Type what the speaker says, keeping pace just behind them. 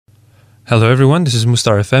Hello everyone, this is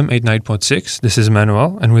Mustar FM 89.6. This is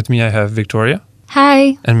Manuel, and with me I have Victoria.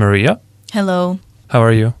 Hi. And Maria. Hello. How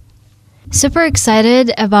are you? Super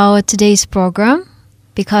excited about today's program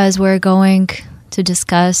because we're going to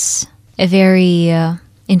discuss a very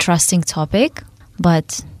interesting topic,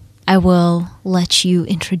 but I will let you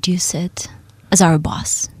introduce it as our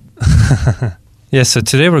boss. Yes, so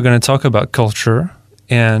today we're going to talk about culture,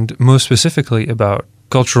 and most specifically about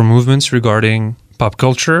cultural movements regarding pop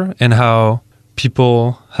culture and how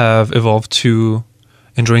people have evolved to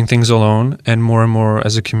enjoying things alone and more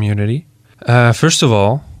as a community. First of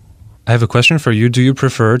all, I have a question for you. Do you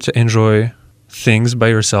prefer to enjoy things by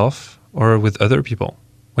yourself or with other people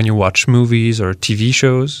when you watch movies or TV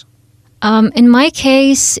shows? In my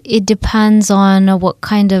case, it depends on what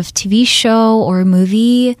kind of TV show or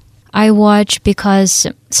movie I watch, because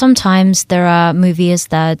sometimes there are movies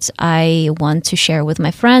that I want to share with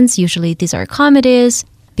my friends. Usually these are comedies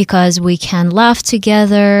because we can laugh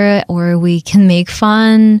together or we can make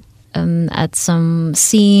fun at some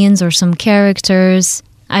scenes or some characters.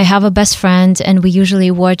 I have a best friend and we usually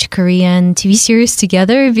watch Korean TV series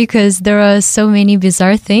together because there are so many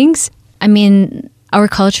bizarre things. I mean, our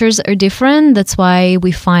cultures are different. That's why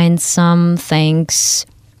we find some things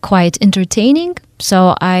quite entertaining.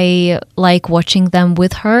 So I like watching them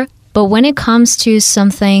with her. But when it comes to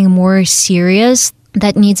something more serious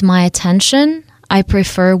that needs my attention, I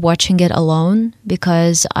prefer watching it alone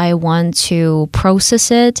because I want to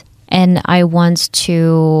process it and I want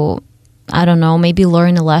to, I don't know, maybe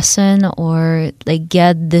learn a lesson or like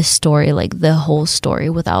get this story, like the whole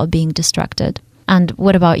story without being distracted. And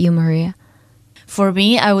what about you, Maria? For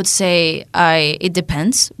me, I would say it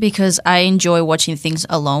depends because I enjoy watching things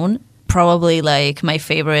alone. Probably like my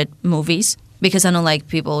favorite movies because I don't like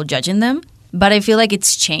people judging them. But I feel like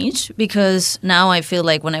it's changed because now I feel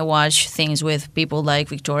like when I watch things with people like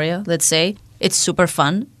Victoria, let's say, it's super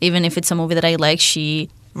fun. Even if it's a movie that I like, she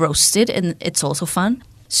roasted and it's also fun.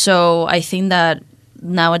 So I think that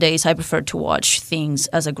nowadays I prefer to watch things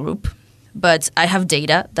as a group. But I have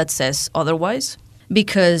data that says otherwise,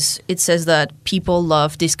 because it says that people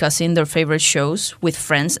love discussing their favorite shows with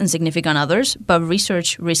friends and significant others, but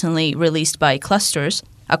research recently released by Clusters,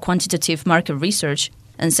 a quantitative market research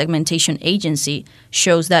and segmentation agency,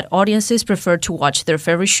 shows that audiences prefer to watch their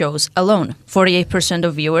favorite shows alone. 48%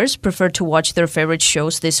 of viewers prefer to watch their favorite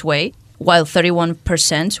shows this way, while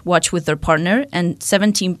 31% watch with their partner and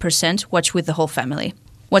 17% watch with the whole family.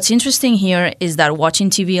 What's interesting here is that watching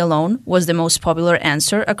TV alone was the most popular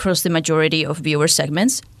answer across the majority of viewer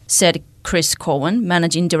segments, said Chris Cohen,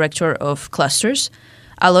 managing director of Clusters.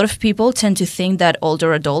 A lot of people tend to think that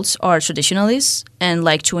older adults are traditionalists and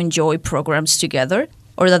like to enjoy programs together,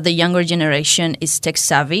 or that the younger generation is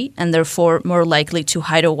tech-savvy and therefore more likely to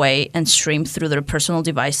hide away and stream through their personal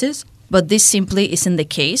devices. But this simply isn't the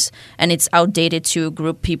case, and it's outdated to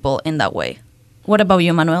group people in that way. What about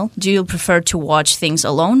you, Manuel? Do you prefer to watch things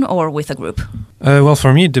alone or with a group? Well,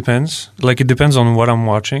 for me, it depends. Like, it depends on what I'm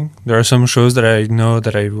watching. There are some shows that I know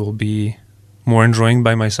that I will be more enjoying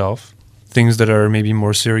by myself. Things that are maybe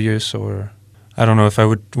more serious, or I don't know, if I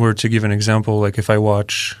were to give an example, like if I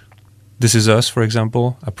watch This Is Us, for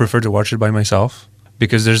example, I prefer to watch it by myself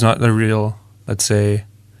because there's not a real, let's say,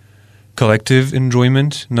 collective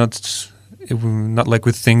enjoyment. Not like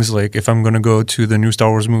with things like if I'm going to go to the new Star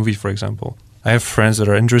Wars movie, for example. I have friends that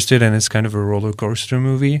are interested, and it's kind of a roller coaster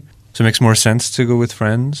movie, so it makes more sense to go with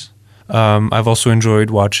friends. I've also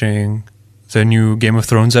enjoyed watching the new Game of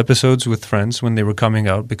Thrones episodes with friends when they were coming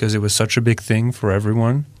out because it was such a big thing for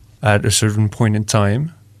everyone at a certain point in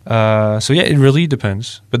time. So yeah, it really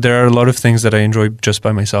depends. But there are a lot of things that I enjoy just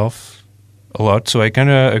by myself a lot, so I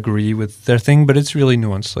kind of agree with their thing, but it's really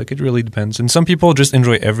nuanced. Like, it really depends. And some people just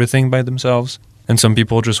enjoy everything by themselves, and some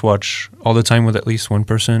people just watch all the time with at least one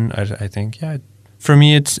person. I think, yeah. For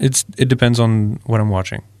me, it depends on what I'm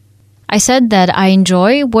watching. I said that I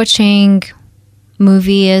enjoy watching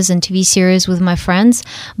movies and TV series with my friends,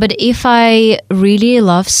 but if I really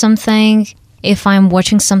love something, if I'm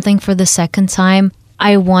watching something for the second time,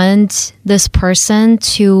 I want this person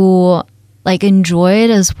to like enjoy it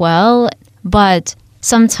as well. But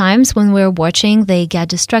sometimes when we're watching, they get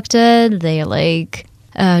distracted, they like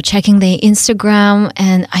checking their Instagram,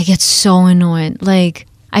 and I get so annoyed. Like,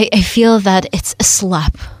 I feel that it's a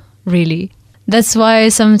slap, really. That's why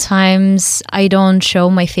sometimes I don't show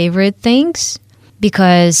my favorite things,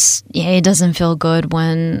 because it doesn't feel good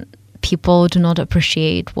when people do not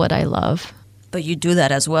appreciate what I love. But you do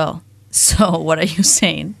that as well. So what are you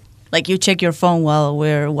saying? Like, you check your phone while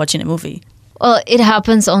we're watching a movie? Well, it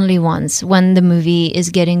happens only once, when the movie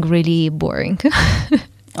is getting really boring.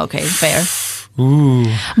 Okay, fair. Ooh.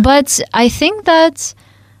 But I think that,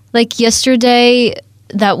 like yesterday,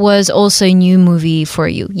 that was also a new movie for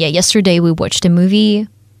you. Yeah, yesterday we watched a movie,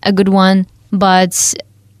 a good one, but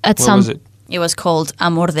at What some was it? It was called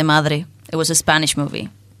Amor de Madre. It was a Spanish movie.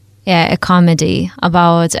 yeah, a comedy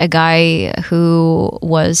about a guy who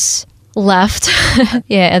was left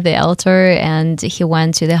at the altar and he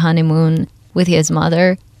went to the honeymoon with his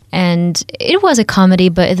mother. And it was a comedy,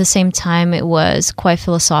 but at the same time it was quite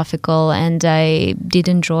philosophical and I did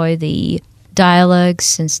enjoy the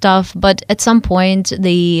dialogues and stuff. But at some point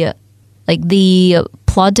the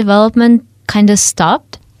plot development kind of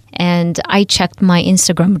stopped and I checked my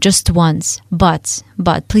Instagram just once. But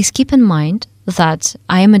please keep in mind that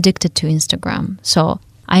I am addicted to Instagram. So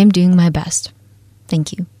I am doing my best.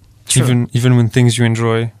 Thank you. True. Even when things you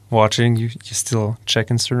enjoy watching, you still check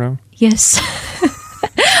Instagram? Yes.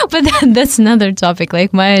 But that's another topic,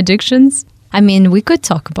 like my addictions. I mean, we could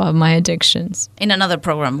talk about my addictions. In another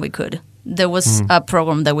program, we could. There was a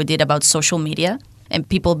program that we did about social media and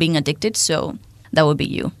people being addicted, so that would be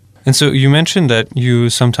you. And so you mentioned that you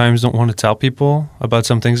sometimes don't want to tell people about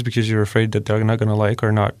some things because you're afraid that they're not going to like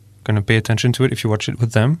or not going to pay attention to it if you watch it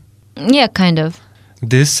with them. Yeah, kind of.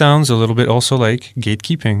 This sounds a little bit also like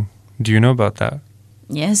gatekeeping. Do you know about that?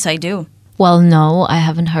 Yes, I do. Well, no, I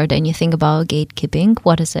haven't heard anything about gatekeeping.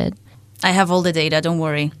 What is it? I have all the data, don't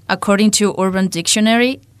worry. According to Urban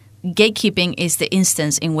Dictionary, gatekeeping is the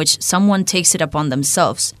instance in which someone takes it upon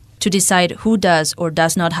themselves to decide who does or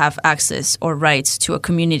does not have access or rights to a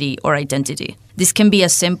community or identity. This can be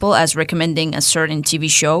as simple as recommending a certain TV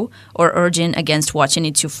show or urging against watching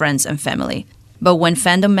it to friends and family. But when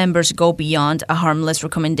fandom members go beyond a harmless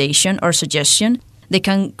recommendation or suggestion, they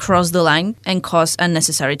can cross the line and cause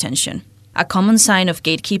unnecessary tension. A common sign of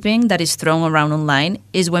gatekeeping that is thrown around online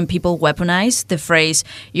is when people weaponize the phrase,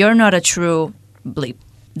 "You're not a true bleep."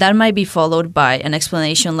 That might be followed by an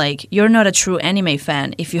explanation like, "You're not a true anime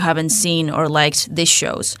fan if you haven't seen or liked these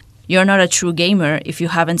shows. You're not a true gamer if you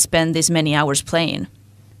haven't spent this many hours playing."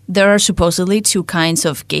 There are supposedly two kinds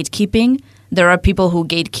of gatekeeping. There are people who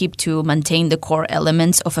gatekeep to maintain the core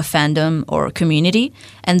elements of a fandom or community,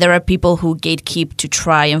 and there are people who gatekeep to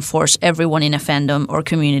try and force everyone in a fandom or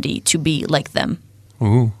community to be like them.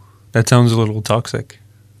 Ooh, that sounds a little toxic.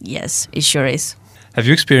 Yes, it sure is. Have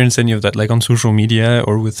you experienced any of that, like on social media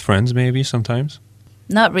or with friends maybe sometimes?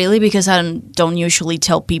 Not really, because I don't usually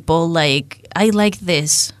tell people, like, I like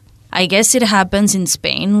this. I guess it happens in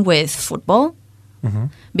Spain with football,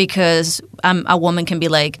 because a woman can be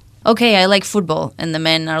like, okay, I like football. And the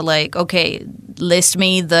men are like, okay, list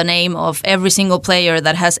me the name of every single player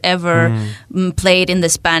that has ever played in the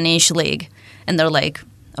Spanish league. And they're like,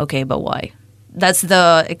 okay, but why? That's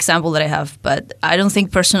the example that I have. But I don't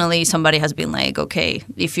think personally somebody has been like, okay,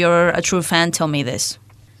 if you're a true fan, tell me this.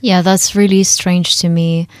 Yeah, that's really strange to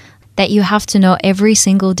me that you have to know every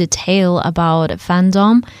single detail about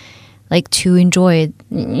fandom, like to enjoy it.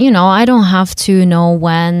 You know, I don't have to know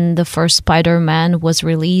when the first Spider-Man was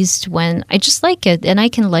released, when I just like it and I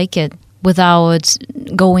can like it without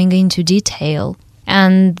going into detail.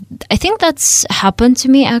 And I think that's happened to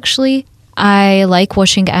me actually. I like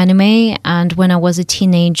watching anime, and when I was a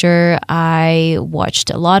teenager, I watched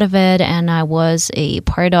a lot of it and I was a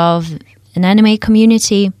part of an anime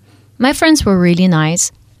community. My friends were really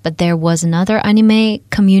nice, but there was another anime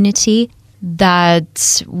community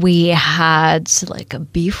that we had like a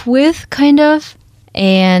beef with, kind of.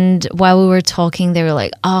 And while we were talking, they were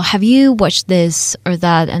like, "Oh, have you watched this or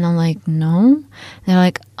that?" And I'm like, "No." They're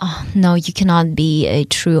like, "Oh, no, you cannot be a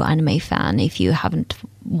true anime fan if you haven't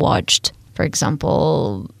watched, for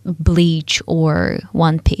example, Bleach or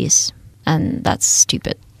One Piece." And that's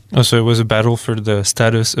stupid. Oh, so it was a battle for the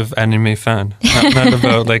status of anime fan, not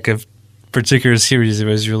about like a particular series. It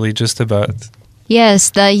was really just about...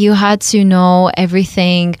 Yes, that you had to know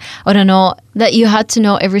everything. I don't know, that you had to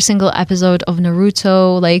know every single episode of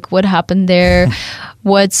Naruto, like what happened there,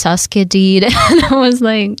 what Sasuke did. And I was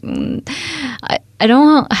like, I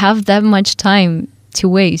don't have that much time to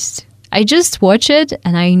waste. I just watch it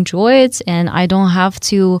and I enjoy it, and I don't have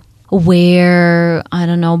to wear, I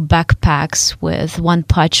don't know, backpacks with One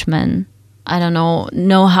Punch Man. I don't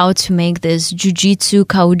know how to make this jujitsu,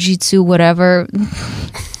 kaojitsu, whatever.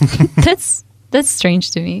 That's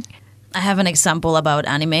strange to me. I have an example about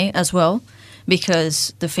anime as well,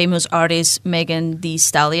 because the famous artist Megan Thee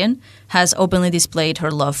Stallion has openly displayed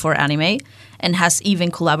her love for anime and has even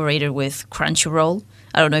collaborated with Crunchyroll.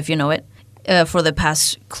 I don't know if you know it, for the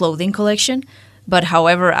past clothing collection. But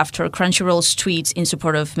however, after Crunchyroll's tweets in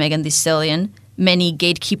support of Megan Thee Stallion, many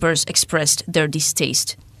gatekeepers expressed their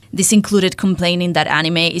distaste. This included complaining that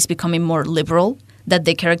anime is becoming more liberal, that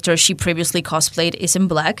the character she previously cosplayed isn't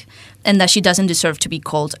black, and that she doesn't deserve to be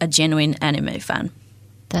called a genuine anime fan.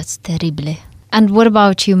 That's terrible. And what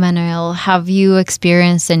about you, Manuel? Have you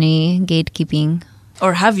experienced any gatekeeping?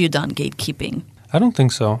 Or have you done gatekeeping? I don't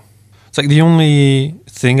think so. It's like the only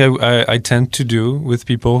thing I tend to do with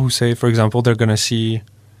people who say, for example, they're going to see,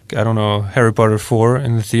 I don't know, Harry Potter 4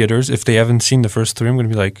 in the theaters. If they haven't seen the first 3, I'm going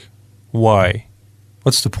to be like, why?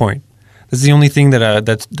 What's the point? That's the only thing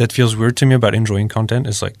that feels weird to me about enjoying content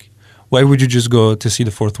is like, why would you just go to see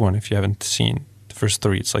the 4th one if you haven't seen the first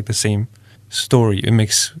 3? It's like the same story. It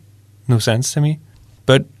makes no sense to me.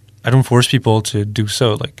 But I don't force people to do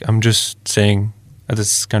so. Like, I'm just saying that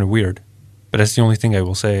it's kind of weird. But that's the only thing I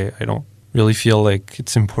will say. I don't really feel like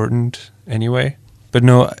it's important anyway. But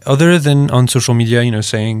no, other than on social media,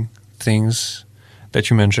 saying things that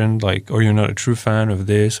you mentioned, like, or you're not a true fan of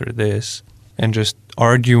this or this, and just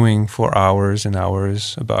arguing for hours and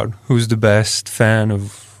hours about who's the best fan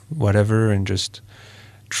of whatever, and just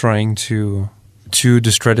trying to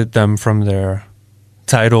discredit them from their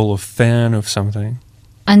title of fan of something.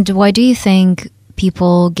 And why do you think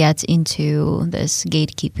people get into this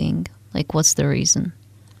gatekeeping? Like, what's the reason?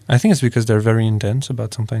 I think it's because they're very intense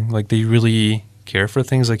about something. Like, they really care for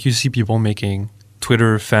things. Like, you see people making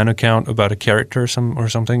Twitter fan account about a character or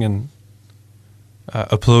something and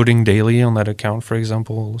uploading daily on that account, for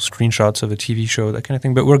example, screenshots of a TV show, that kind of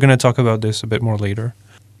thing. But we're going to talk about this a bit more later.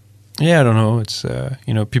 Yeah, I don't know. It's,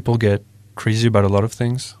 people get crazy about a lot of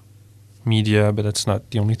things. Media, but that's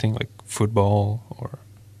not the only thing, like football or...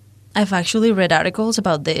 I've actually read articles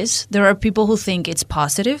about this. There are people who think it's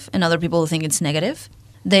positive and other people who think it's negative.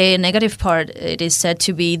 The negative part, it is said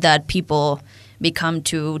to be that people become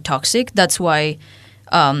too toxic. That's why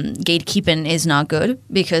gatekeeping is not good,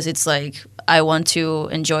 because it's like, I want to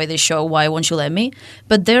enjoy this show, why won't you let me?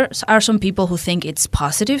 But there are some people who think it's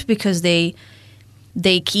positive because they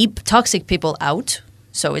keep toxic people out.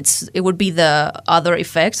 So it would be the other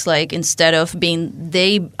effects, like instead of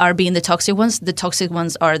they are being the toxic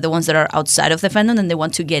ones are the ones that are outside of the fandom and they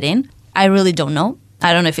want to get in. I really don't know.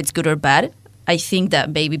 I don't know if it's good or bad. I think that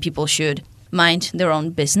maybe people should mind their own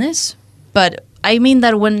business. But I mean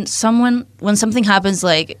that when something happens,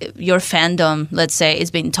 like your fandom, let's say,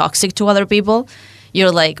 is being toxic to other people,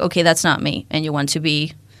 you're like, okay, that's not me. And you want to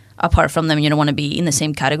be apart from them. You don't want to be in the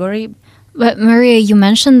same category. But Maria, you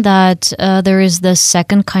mentioned that there is the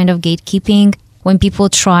second kind of gatekeeping when people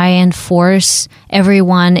try and force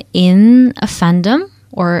everyone in a fandom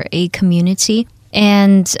or a community.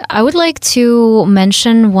 And I would like to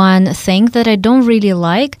mention one thing that I don't really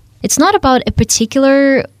like. It's not about a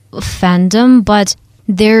particular fandom, but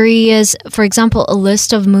there is, for example, a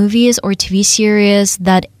list of movies or TV series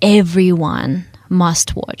that everyone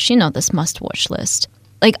must watch. This must-watch list.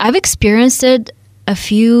 Like, I've experienced it a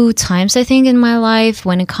few times, I think, in my life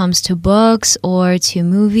when it comes to books or to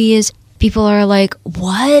movies. People are like,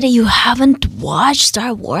 what? You haven't watched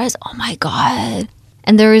Star Wars? Oh my God.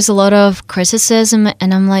 And there is a lot of criticism,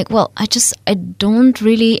 and I'm like, well, I don't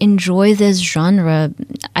really enjoy this genre.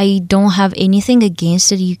 I don't have anything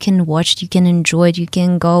against it. You can watch it, you can enjoy it, you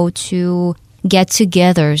can go to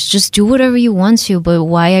get-togethers. Just do whatever you want to, but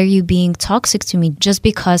why are you being toxic to me just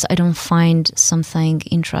because I don't find something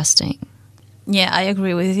interesting? Yeah, I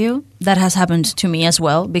agree with you. That has happened to me as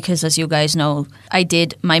well, because as you guys know, I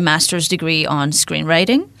did my master's degree on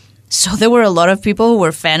screenwriting. So there were a lot of people who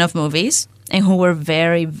were fan of movies and who were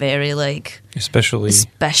very, very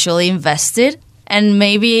especially invested. And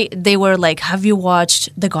maybe they were like, have you watched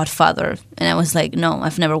The Godfather? And I was like, no,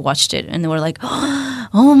 I've never watched it. And they were like,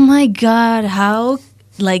 oh my God,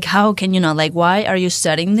 how can you not? Like, why are you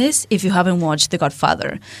studying this if you haven't watched The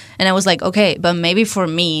Godfather? And I was like, okay, but maybe for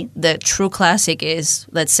me, the true classic is,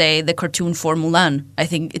 let's say, the cartoon for Mulan. I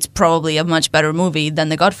think it's probably a much better movie than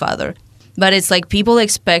The Godfather. But it's like people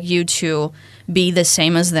expect you to be the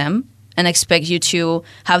same as them and expect you to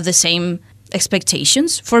have the same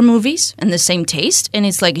expectations for movies and the same taste. And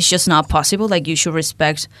it's like, it's just not possible. Like, you should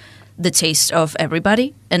respect the taste of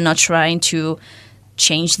everybody and not trying to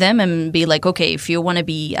change them and be like, okay, if you want to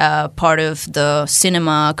be a part of the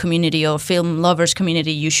cinema community or film lovers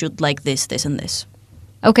community, you should like this, this, and this.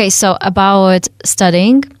 Okay, so about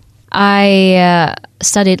studying, I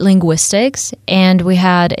studied linguistics, and we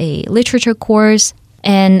had a literature course,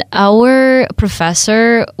 and our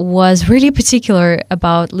professor was really particular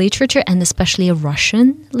about literature, and especially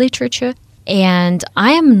Russian literature, and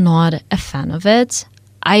I am not a fan of it.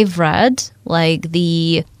 I've read like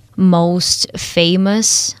the most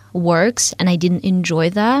famous works and I didn't enjoy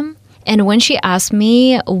them. And when she asked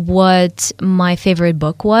me what my favorite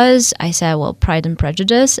book was, I said, well, Pride and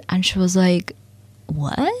Prejudice. And she was like,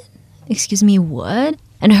 what? excuse me, what?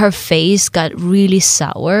 And her face got really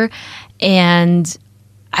sour. And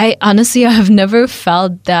I honestly, I have never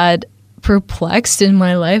felt that perplexed in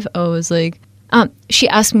my life. I was like, she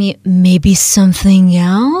asked me, maybe something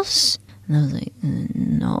else? And I was like,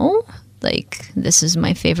 no. Like, this is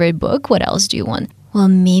my favorite book. What else do you want? Well,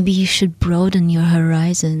 maybe you should broaden your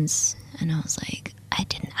horizons. And I was like, I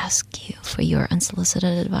didn't ask you for your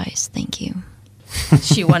unsolicited advice. Thank you.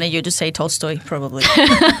 She wanted you to say Tolstoy, probably.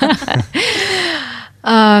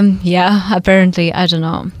 Yeah, apparently. I don't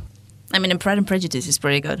know. I mean, Pride and Prejudice is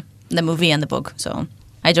pretty good. The movie and the book. So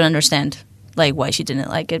I don't understand like why she didn't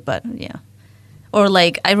like it, but yeah. Or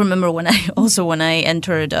like, I remember when I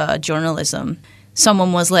entered journalism,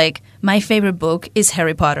 someone was like, my favorite book is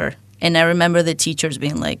Harry Potter. And I remember the teachers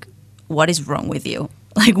being like, what is wrong with you?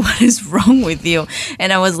 Like, what is wrong with you?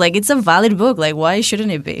 And I was like, it's a valid book. Like, why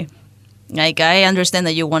shouldn't it be? Like, I understand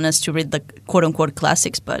that you want us to read the quote-unquote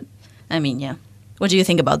classics, but I mean, yeah. What do you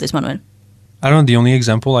think about this, Manuel? I don't know. The only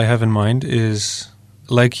example I have in mind is,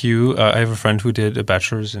 like you, I have a friend who did a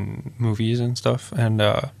bachelor's in movies and stuff. And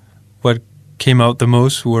what came out the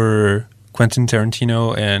most were Quentin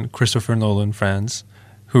Tarantino and Christopher Nolan fans,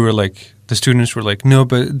 who were like, the students were like, no,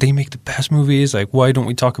 but they make the best movies. Like, why don't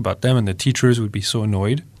we talk about them? And the teachers would be so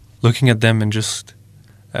annoyed looking at them and just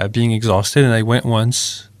being exhausted. And I went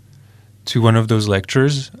once to one of those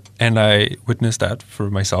lectures and I witnessed that for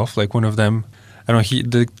myself. Like, one of them, I don't know,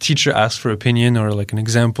 the teacher asked for opinion or like an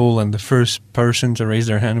example, and the first person to raise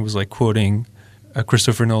their hand was like quoting a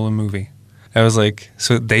Christopher Nolan movie. I was like,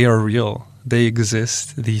 so they are real. They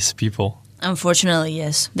exist, these people. Unfortunately,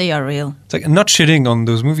 yes, they are real. It's like, I'm not shitting on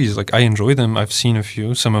those movies. Like, I enjoy them. I've seen a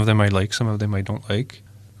few. Some of them I like, some of them I don't like.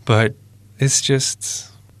 But it's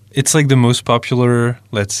just, it's like the most popular,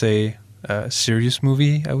 let's say, serious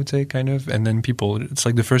movie, I would say, kind of. And then people, it's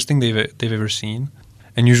like the first thing they've ever seen.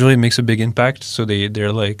 And usually it makes a big impact. So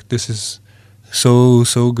they're like, this is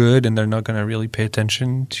so good. And they're not going to really pay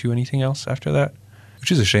attention to anything else after that,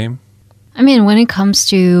 which is a shame. I mean, when it comes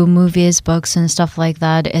to movies, books, and stuff like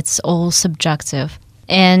that, it's all subjective.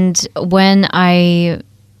 And when I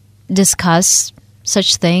discuss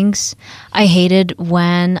such things, I hate it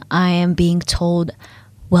when I am being told,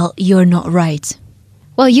 well, you're not right.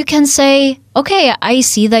 Well, you can say, okay, I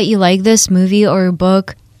see that you like this movie or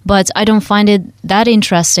book, but I don't find it that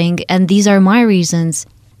interesting, and these are my reasons.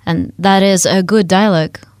 And that is a good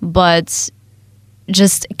dialogue. But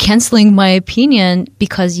just canceling my opinion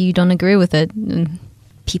because you don't agree with it.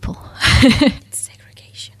 People.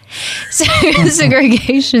 Segregation.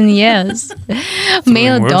 Segregation, yes.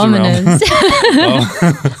 Male dominance.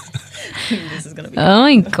 This is gonna be oh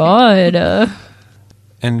my God.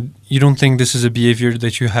 And you don't think this is a behavior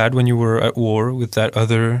that you had when you were at war with that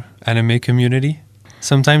other anime community?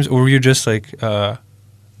 Sometimes, or were you just like a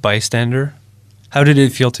bystander? How did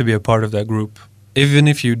it feel to be a part of that group, even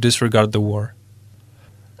if you disregard the war?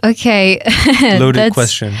 Okay. Loaded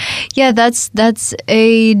question. Yeah, that's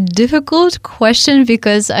a difficult question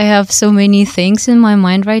because I have so many things in my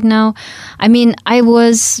mind right now. I mean, I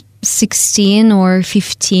was 16 or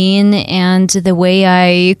 15 and the way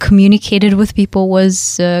I communicated with people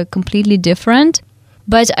was completely different.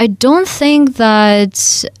 But I don't think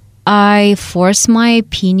that I forced my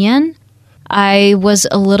opinion. I was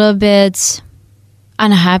a little bit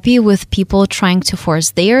unhappy with people trying to force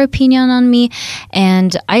their opinion on me,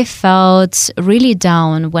 and I felt really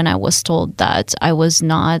down when I was told that I was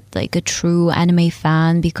not like a true anime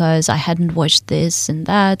fan because I hadn't watched this and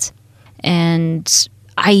that. And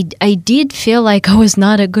I did feel like I was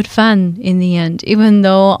not a good fan in the end, even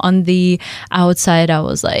though on the outside I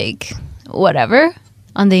was like, whatever.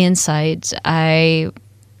 On the inside, I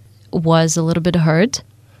was a little bit hurt.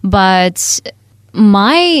 But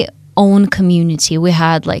my own community, we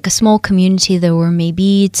had like a small community. There were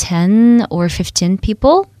maybe 10 or 15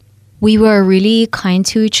 people. We were really kind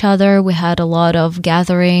to each other. We had a lot of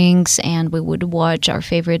gatherings and we would watch our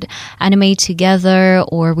favorite anime together,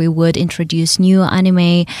 or we would introduce new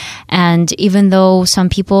anime. And even though some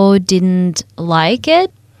people didn't like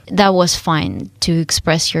it, that was fine to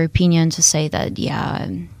express your opinion, to say that, yeah,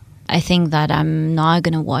 I think that I'm not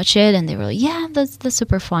going to watch it. And they were like, yeah, that's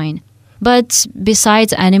super fine. But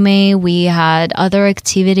besides anime, we had other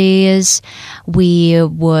activities. We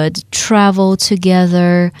would travel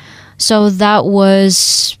together. So that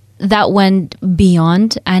went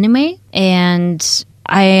beyond anime. And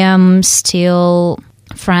I am still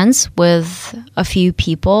friends with a few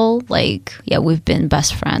people. Like, yeah, we've been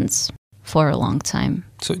best friends for a long time.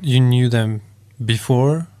 So you knew them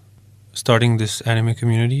before starting this anime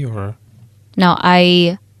community, or? No,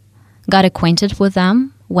 I got acquainted with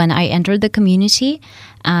them when I entered the community.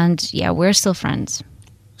 And yeah, we're still friends.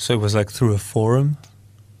 So it was like through a forum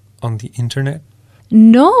on the internet?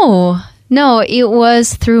 No, it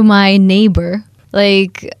was through my neighbor.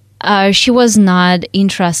 Like, she was not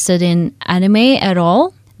interested in anime at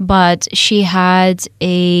all, but she had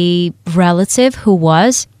a relative who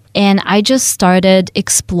was. And I just started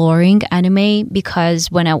exploring anime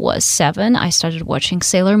because when I was 7, I started watching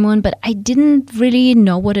Sailor Moon, but I didn't really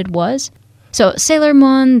know what it was. So Sailor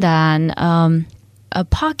Moon, then a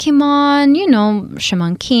Pokemon,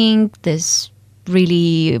 Shaman King, this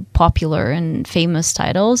really popular and famous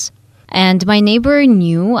titles. And my neighbor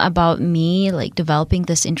knew about me, like, developing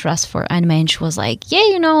this interest for anime. And she was like,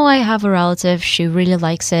 yeah, I have a relative. She really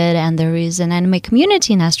likes it. And there is an anime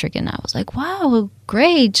community in Astrakan. I was like, wow,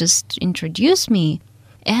 great. Just introduce me.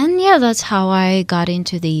 And yeah, that's how I got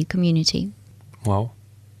into the community. Wow.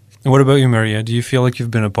 And what about you, Maria? Do you feel like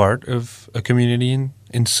you've been a part of a community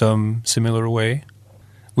in some similar way?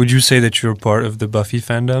 Would you say that you're part of the Buffy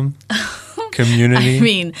fandom? Community? I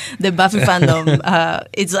mean, the Buffy fandom,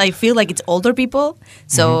 I feel like it's older people.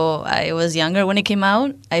 So I was younger when it came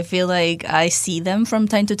out. I feel like I see them from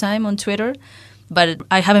time to time on Twitter. But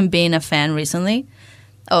I haven't been a fan recently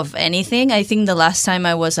of anything. I think the last time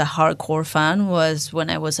I was a hardcore fan was when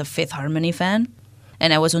I was a Fifth Harmony fan.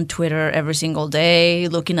 And I was on Twitter every single day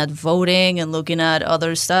looking at voting and looking at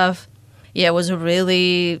other stuff. Yeah, it was a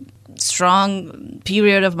really strong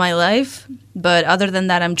period of my life. But other than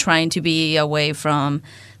that, I'm trying to be away from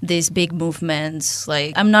these big movements.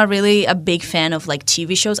 Like, I'm not really a big fan of, like,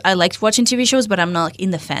 TV shows. I liked watching TV shows, but I'm not, like,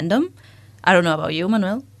 in the fandom. I don't know about you,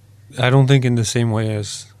 Manuel. I don't think in the same way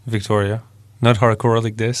as Victoria. Not hardcore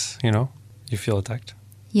like this, You feel attacked.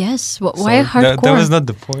 Yes. Why hardcore? That was not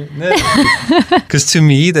the point. Because to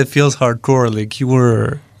me, that feels hardcore. Like, you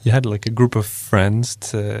had, like, a group of friends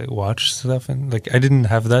to watch stuff. And, like, I didn't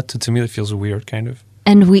have that. So to me, that feels weird, kind of.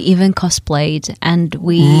 And we even cosplayed, and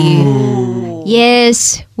we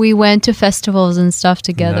went to festivals and stuff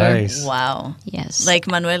together. Nice. Wow. Yes. Like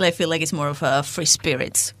Manuel, I feel like it's more of a free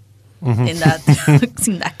spirit in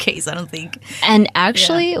that case, I don't think. And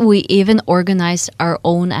actually, we even organized our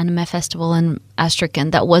own anime festival in Astrakan.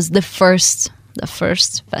 That was the first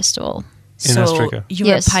festival. In Astrakan.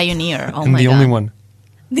 You're a pioneer. Oh and my the God. only one.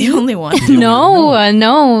 The only one.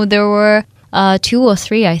 No, there were 2 or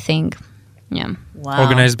 3, I think. Yeah. Wow.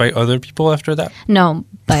 Organized by other people after that? No,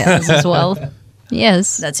 by us as well.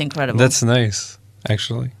 Yes. That's incredible. That's nice,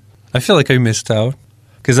 actually. I feel like I missed out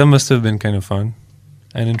because that must have been kind of fun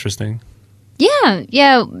and interesting.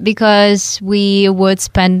 Yeah, because we would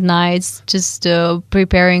spend nights just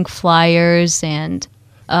preparing flyers, and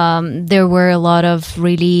there were a lot of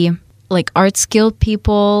really, like, art skilled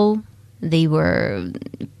people. They were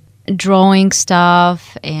drawing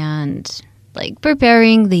stuff, and, like,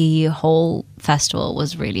 preparing the whole festival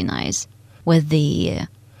was really nice with the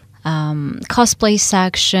cosplay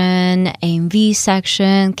section, AMV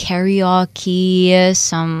section, karaoke,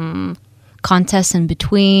 some contests in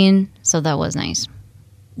between. So that was nice.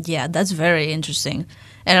 Yeah, that's very interesting.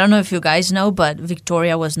 And I don't know if you guys know, but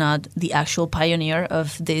Victoria was not the actual pioneer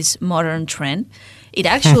of this modern trend. It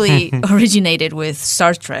actually originated with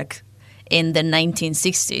Star Trek in the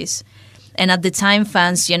 1960s. And at the time,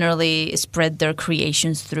 fans generally spread their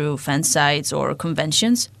creations through fan sites or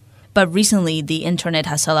conventions. But recently, the internet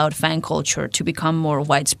has allowed fan culture to become more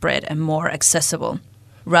widespread and more accessible.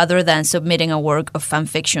 Rather than submitting a work of fan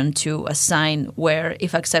fiction to a sign where,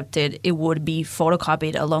 if accepted, it would be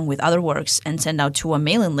photocopied along with other works and sent out to a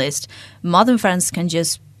mailing list, modern fans can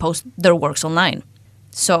just post their works online.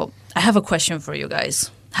 So, I have a question for you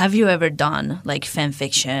guys. Have you ever done, like, fan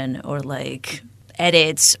fiction or, like,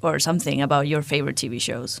 edits or something about your favorite TV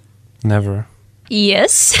shows? Never.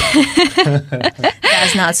 Yes.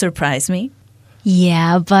 Does not surprise me.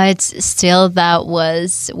 Yeah, but still, that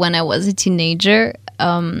was when I was a teenager.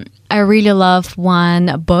 I really love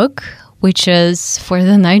one book, which is For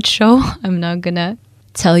the Night Show. I'm not gonna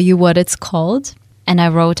tell you what it's called. And I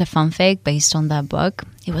wrote a fanfic based on that book.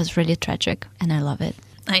 It was really tragic, and I love it.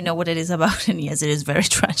 I know what it is about, and yes, it is very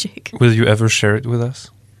tragic. Will you ever share it with us?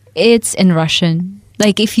 It's in Russian.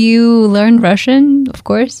 Like, if you learn Russian, of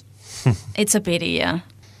course. It's a pity, yeah.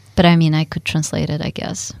 But I mean, I could translate it, I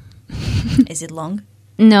guess. Is it long?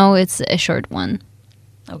 No, it's a short one.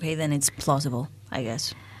 Okay, then it's plausible, I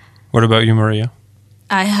guess. What about you, Maria?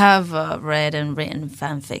 I have read and written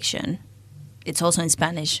fan fiction. It's also in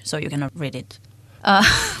Spanish, so you cannot read it.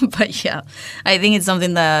 But yeah, I think it's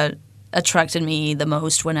something that attracted me the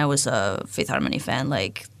most when I was a Fifth Harmony fan,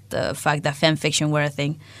 like the fact that fan fiction were a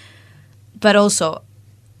thing. But also,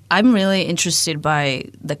 I'm really interested by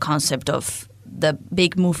the concept of the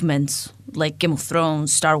big movements like Game of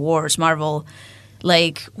Thrones, Star Wars, Marvel.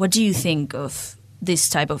 Like, what do you think of this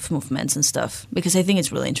type of movements and stuff? Because I think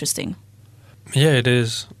it's really interesting. Yeah, it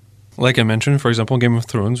is. Like I mentioned, for example, Game of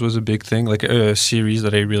Thrones was a big thing, like a series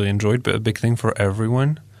that I really enjoyed, but a big thing for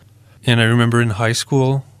everyone. And I remember in high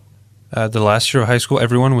school, the last year of high school,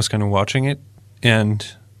 everyone was kind of watching it.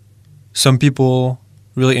 And some people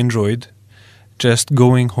really enjoyed just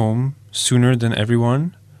going home sooner than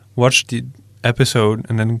everyone, watch the episode,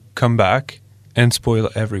 and then come back and spoil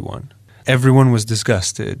everyone. Everyone was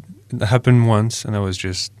disgusted. It happened once, and I was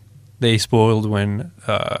just... They spoiled when...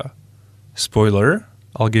 spoiler...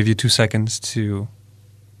 I'll give you 2 seconds to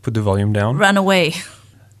put the volume down. Run away.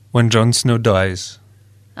 When Jon Snow dies.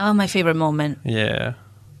 Oh, my favorite moment. Yeah.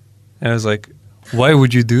 And I was like, why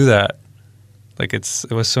would you do that? Like, it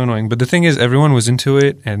was so annoying. But the thing is, everyone was into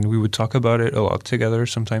it, and we would talk about it a lot together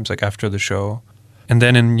sometimes, like after the show. And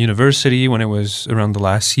then in university, when it was around the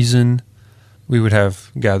last season, we would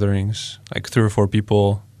have gatherings, like 3 or 4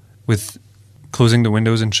 people with... closing the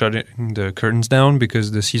windows and shutting the curtains down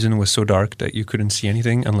because the season was so dark that you couldn't see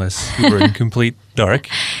anything unless you were in complete dark.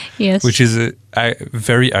 Yes. Which is a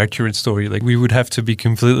very accurate story. Like, we would have to be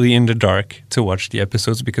completely in the dark to watch the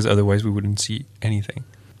episodes because otherwise we wouldn't see anything.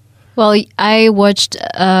 Well, I watched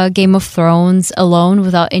Game of Thrones alone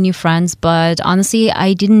without any friends, but honestly,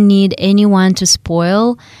 I didn't need anyone to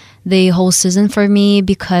spoil the whole season for me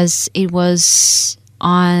because it was...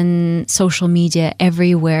 on social media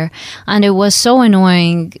everywhere, and it was so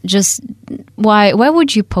annoying. Just why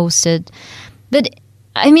would you post it? But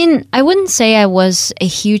I mean, I wouldn't say I was a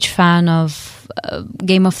huge fan of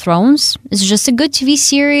Game of Thrones. It's just a good TV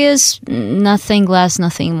series, nothing less,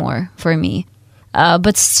 nothing more for me.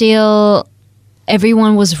 But still,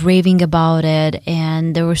 everyone was raving about it,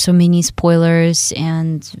 and there were so many spoilers,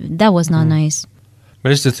 and that was not nice.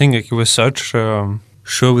 But it's the thing, like, it was such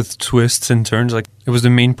show with twists and turns. Like, it was the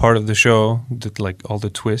main part of the show, that, like, all the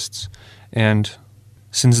twists. And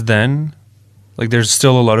since then, like, there's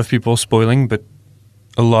still a lot of people spoiling, but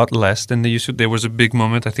a lot less than they used to. There was a big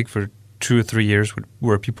moment, I think, for 2 or 3 years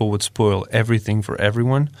where people would spoil everything for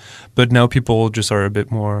everyone. But now people just are a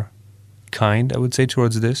bit more kind, I would say,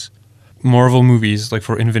 towards this. Marvel movies, like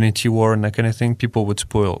for Infinity War and that kind of thing, people would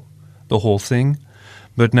spoil the whole thing.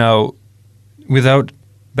 But now, without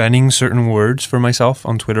banning certain words for myself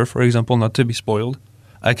on Twitter, for example, not to be spoiled,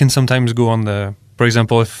 I can sometimes go on the... For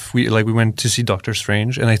example, if we went to see Doctor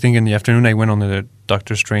Strange, and I think in the afternoon I went on the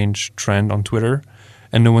Doctor Strange trend on Twitter,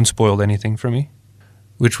 and no one spoiled anything for me,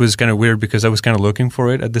 which was kind of weird because I was kind of looking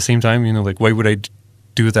for it at the same time. You know, like, why would I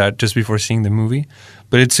do that just before seeing the movie?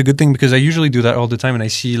 But it's a good thing because I usually do that all the time, and I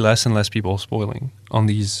see less and less people spoiling on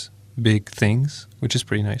these big things, which is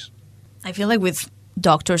pretty nice. I feel like with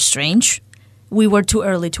Doctor Strange, we were too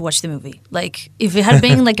early to watch the movie. Like, if it had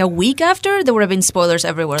been like a week after, there would have been spoilers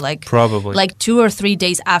everywhere. Like, probably. Like 2 or 3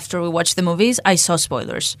 days after we watched the movies, I saw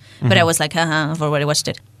spoilers. Mm-hmm. But I was like, I've already watched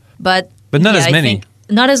it. But not as many.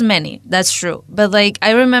 Not as many, that's true. But like,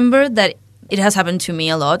 I remember that it has happened to me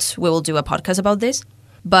a lot. We will do a podcast about this.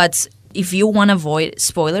 But if you want to avoid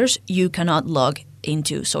spoilers, you cannot log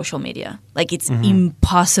into social media. Like, it's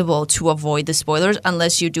impossible to avoid the spoilers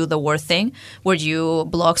unless you do the word thing where you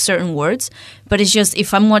block certain words. But it's just,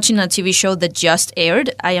 if I'm watching a TV show that just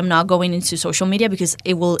aired, I am not going into social media because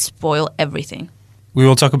it will spoil everything. We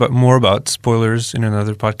will talk more about spoilers in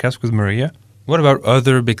another podcast with Maria. What about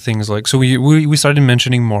other big things? Like, so we started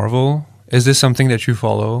mentioning Marvel. Is this something that you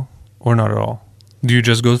follow or not at all? Do you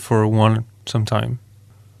just go for one sometime?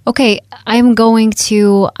 Okay, I'm going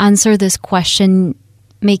to answer this question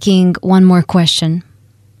making one more question.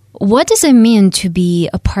 What does it mean to be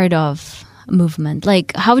a part of a movement?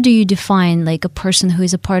 Like, how do you define like a person who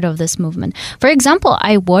is a part of this movement? For example,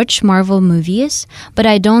 I watch Marvel movies, but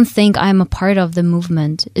I don't think I'm a part of the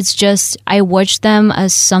movement. It's just I watch them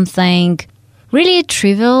as something really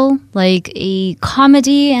trivial, like a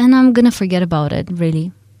comedy, and I'm gonna forget about it,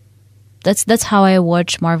 really. That's how I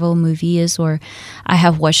watch Marvel movies, or I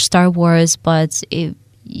have watched Star Wars, but I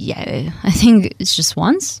think it's just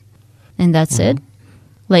once, and that's it.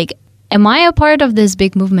 Like, am I a part of this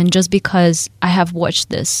big movement just because I have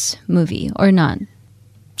watched this movie or not?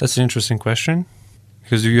 That's an interesting question,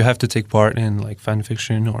 because you have to take part in like fan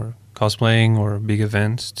fiction or cosplaying or big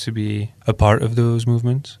events to be a part of those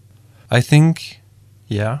movements. I think,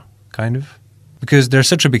 yeah, kind of. Because there's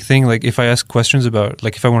such a big thing, like if I ask questions about,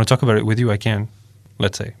 like if I want to talk about it with you, I can,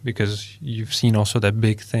 let's say, because you've seen also that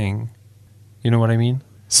big thing. You know what I mean?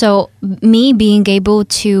 So me being able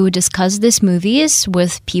to discuss these movies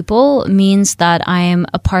with people means that I am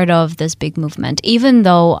a part of this big movement, even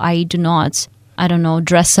though I do not I don't know,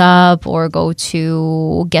 dress up or go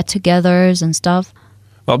to get-togethers and stuff?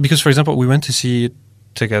 Well, because for example, we went to see it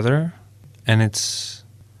together, and it's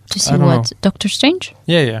To I see don't what? know. Doctor Strange?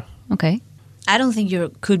 yeah. Okay. I don't think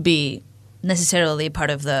you could be necessarily part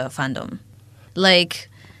of the fandom. Like,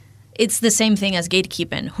 it's the same thing as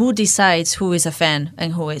gatekeeping. Who decides who is a fan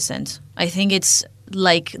and who isn't? I think it's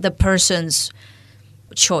like the person's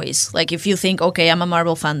choice. Like, if you think, okay, I'm a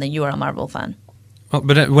Marvel fan, then you are a Marvel fan. Well,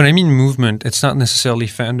 but when I mean movement, it's not necessarily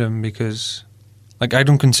fandom because, like, I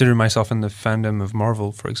don't consider myself in the fandom of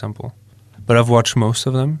Marvel, for example. But I've watched most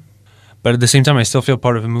of them. But at the same time, I still feel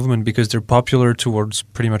part of a movement because they're popular towards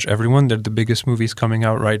pretty much everyone. They're the biggest movies coming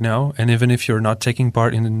out right now. And even if you're not taking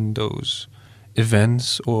part in those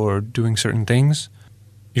events or doing certain things,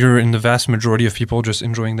 you're in the vast majority of people just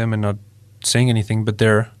enjoying them and not saying anything. But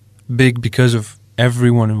they're big because of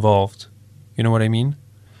everyone involved. You know what I mean?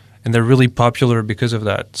 And they're really popular because of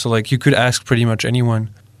that. So, like, you could ask pretty much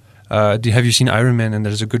anyone, have you seen Iron Man? And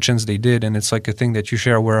there's a good chance they did. And it's like a thing that you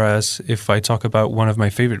share. Whereas if I talk about one of my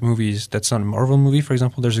favorite movies that's not a Marvel movie, for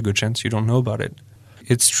example, there's a good chance you don't know about it.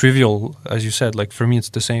 It's trivial, as you said. Like, for me, it's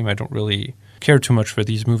the same. I don't really care too much for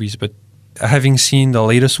these movies. But having seen the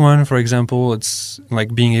latest one, for example, it's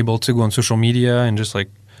like being able to go on social media and just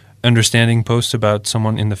like understanding posts about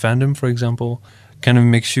someone in the fandom, for example, kind of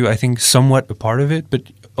makes you, I think, somewhat a part of it. But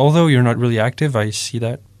although you're not really active, I see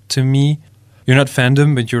that. To me, you're not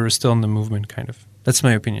fandom, but you're still in the movement, kind of. That's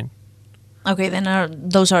my opinion. Okay, then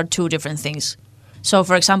those are two different things. So,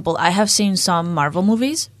 for example, I have seen some Marvel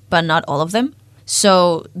movies, but not all of them.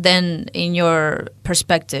 So then, in your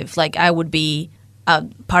perspective, like, I would be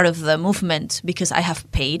part of the movement because I have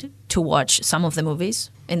paid to watch some of the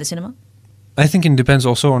movies in the cinema. I think it depends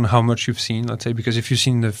also on how much you've seen, let's say, because if you've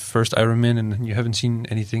seen the first Iron Man and you haven't seen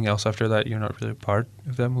anything else after that, you're not really part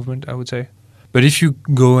of that movement, I would say. But if you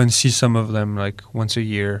go and see some of them like once a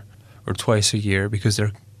year or twice a year, because there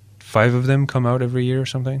are 5 of them come out every year or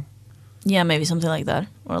something. Yeah, maybe something like that.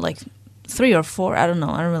 Or like 3 or 4, I don't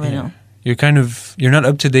know. I don't really know. You're not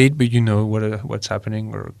up to date, but you know what's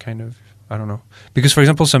happening, or kind of, I don't know. Because, for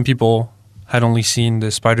example, some people had only seen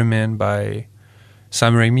the Spider-Man by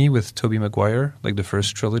Sam Raimi with Tobey Maguire, like the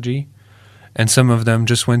first trilogy. And some of them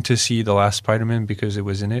just went to see the last Spider-Man because it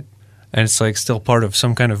was in it. And it's like still part of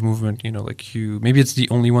some kind of movement, you know, like maybe it's the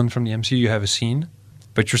only one from the MCU you have seen,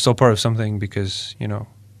 but you're still part of something because, you know,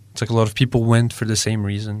 it's like a lot of people went for the same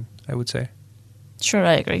reason, I would say. Sure,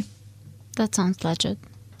 I agree. That sounds legit.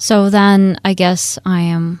 So then I guess I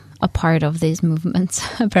am a part of these movements,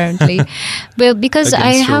 apparently. But because Against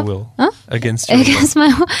I your have... will. Huh? Against your will. Against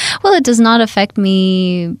my... Well, it does not affect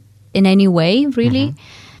me in any way, really.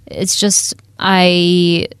 It's just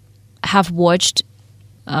I have watched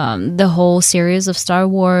the whole series of Star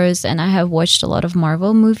Wars, and I have watched a lot of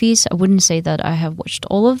Marvel movies. I wouldn't say that I have watched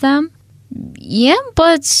all of them. Yeah,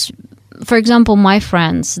 but for example, my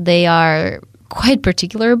friends, they are quite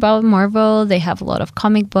particular about Marvel. They have a lot of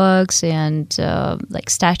comic books and like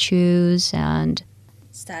statues and...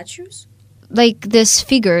 Statues? Like these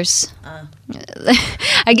figures.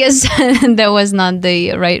 I guess that was not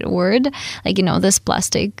the right word. Like, you know, this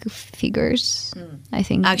plastic figures, I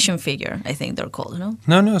think. Action figure, I think they're called, no?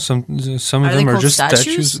 No, some of Are they them are called just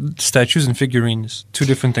statues? Statues and figurines. 2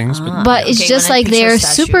 different things. But But it's Okay, just when I like picture they're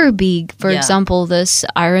statue- super big. For Yeah. example, this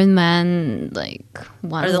Iron Man, like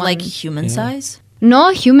one. Are they like one- human size?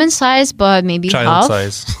 no human size, but maybe child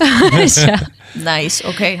half. size. Yeah. Nice.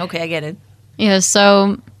 Okay, I get it. Yeah.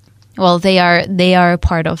 So, well, they are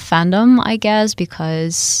part of fandom, I guess,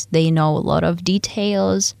 because they know a lot of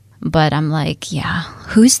details. But I'm like, yeah,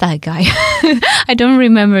 who's that guy? I don't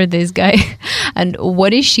remember this guy. And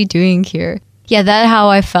what is she doing here? Yeah, that's how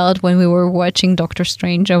I felt when we were watching Doctor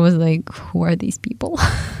Strange. I was like, who are these people?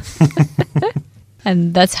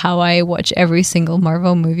 And that's how I watch every single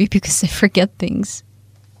Marvel movie, because I forget things.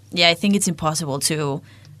 Yeah, I think it's impossible to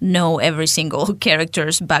know every single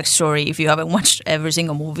character's backstory if you haven't watched every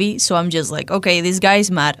single movie. So I'm just like, okay, this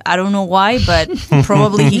guy's mad. I don't know why, but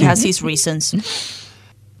probably he has his reasons.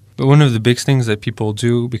 But one of the big things that people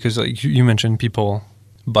do, because like you mentioned, people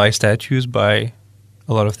buy statues, buy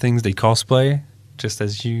a lot of things, they cosplay, just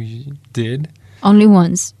as you did. Only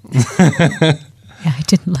once. Yeah, I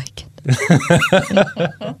didn't like it.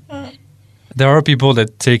 There are people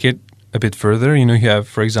that take it a bit further. You know, you have,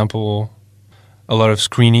 for example, a lot of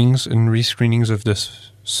screenings and rescreenings of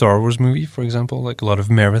this Star Wars movie, for example, like a lot of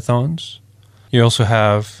marathons. You also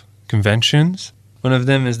have conventions. One of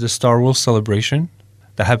them is the Star Wars Celebration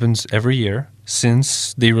that happens every year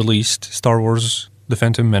since they released Star Wars The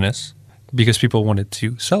Phantom Menace, because people wanted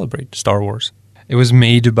to celebrate Star Wars. It was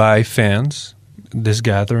made by fans, this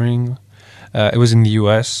gathering. It was in the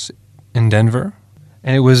U.S., in Denver.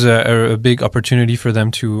 And it was a big opportunity for them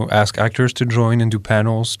to ask actors to join and do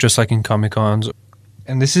panels, just like in Comic-Cons.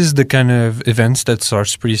 And this is the kind of events that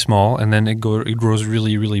starts pretty small, and then it grows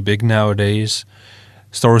really, really big nowadays.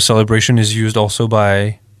 Star Wars Celebration is used also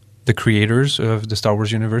by the creators of the Star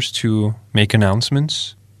Wars universe to make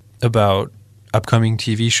announcements about upcoming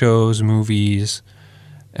TV shows, movies.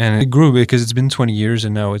 And it grew because it's been 20 years,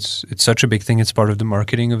 and now it's such a big thing. It's part of the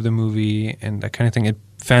marketing of the movie and that kind of thing.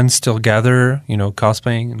 Fans still gather,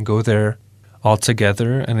 cosplaying and go there all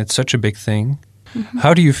together, and it's such a big thing. Mm-hmm.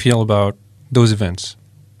 How do you feel about those events?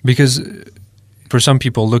 Because for some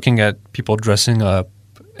people, looking at people dressing up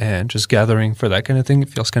and just gathering for that kind of thing, it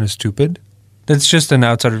feels kind of stupid. That's just an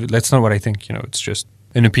outsider. That's not what I think. It's just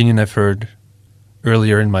an opinion I've heard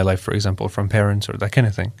earlier in my life, for example, from parents or that kind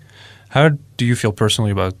of thing. How do you feel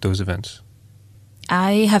personally about those events?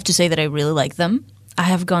 I have to say that I really like them. I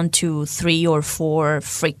have gone to 3 or 4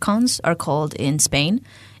 FreakCons, are called in Spain,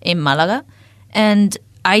 in Malaga. And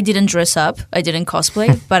I didn't dress up. I didn't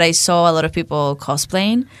cosplay, but I saw a lot of people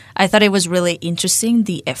cosplaying. I thought it was really interesting,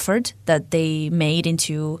 the effort that they made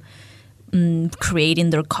into creating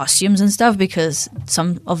their costumes and stuff, because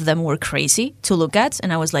some of them were crazy to look at.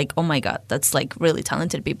 And I was like, oh my God, that's like really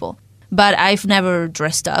talented people. But I've never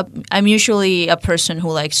dressed up. I'm usually a person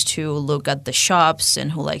who likes to look at the shops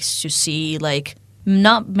and who likes to see like,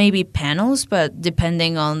 not maybe panels, but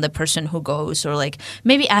depending on the person who goes, or like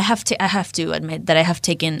maybe I have to admit that I have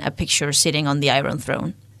taken a picture sitting on the Iron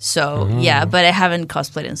Throne. So yeah, but I haven't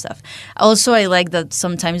cosplayed and stuff. Also, I like that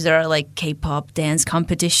sometimes there are like K-pop dance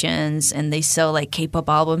competitions and they sell like K-pop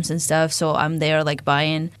albums and stuff. So I'm there like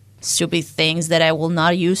buying stupid things that I will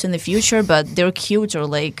not use in the future, but they're cute, or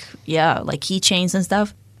like keychains and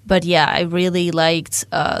stuff. But yeah, I really liked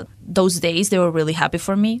those days. They were really happy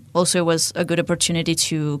for me. Also, it was a good opportunity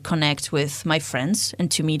to connect with my friends and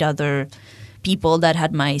to meet other people that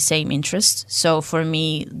had my same interests. So for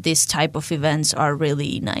me, this type of events are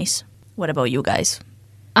really nice. What about you guys?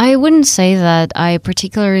 I wouldn't say that I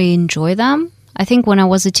particularly enjoy them. I think when I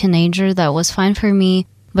was a teenager, that was fine for me.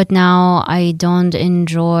 But now I don't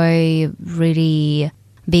enjoy really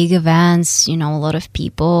big events, a lot of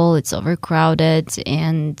people, it's overcrowded.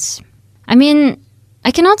 And I mean,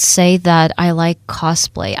 I cannot say that I like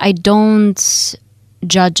cosplay. I don't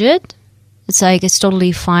judge it. It's like, it's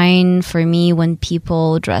totally fine for me when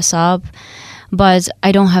people dress up, but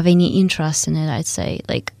I don't have any interest in it, I'd say.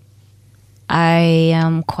 Like, I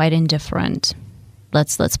am quite indifferent.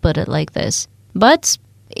 Let's put it like this. But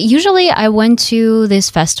usually I went to these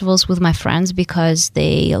festivals with my friends because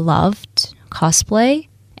they loved cosplay.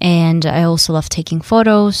 And I also love taking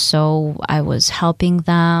photos, so I was helping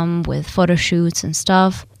them with photo shoots and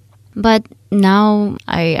stuff. But now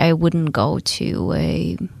I wouldn't go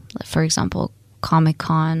to for example,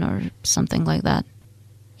 Comic-Con or something like that.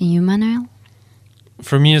 And you, Manuel?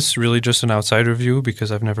 For me, it's really just an outsider view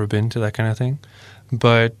because I've never been to that kind of thing.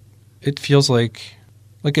 But it feels like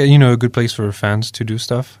a good place for fans to do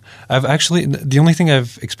stuff. The only thing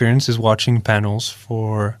I've experienced is watching panels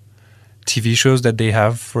for TV shows that they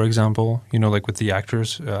have, for example, like with the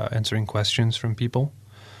actors answering questions from people.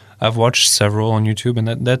 I've watched several on YouTube,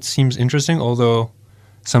 and that seems interesting, although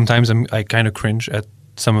sometimes I kind of cringe at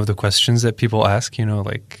some of the questions that people ask,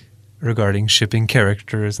 like regarding shipping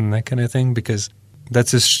characters and that kind of thing, because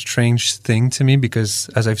that's a strange thing to me because,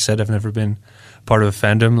 as I've said, I've never been part of a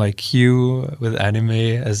fandom like you with anime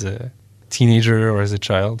as a teenager or as a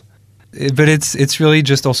child. But it's really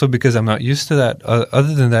just also because I'm not used to that.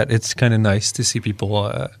 Other than that, it's kind of nice to see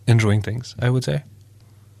people enjoying things, I would say.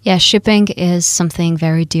 Yeah, shipping is something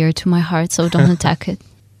very dear to my heart, so don't attack it.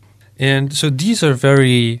 And so these are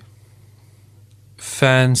very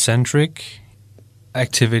fan-centric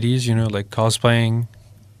activities, like cosplaying,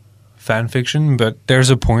 fan fiction. But there's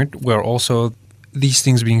a point where also these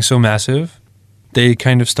things being so massive, they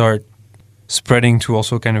kind of start spreading to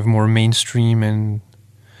also kind of more mainstream. And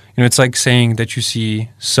it's like saying that you see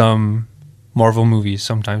some Marvel movies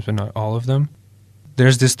sometimes, but not all of them.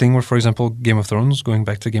 There's this thing where, for example, Game of Thrones, going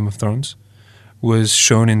back to Game of Thrones, was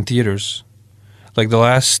shown in theaters. Like the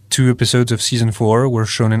last 2 episodes of season 4 were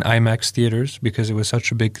shown in IMAX theaters because it was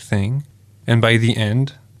such a big thing. And by the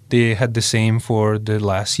end, they had the same for the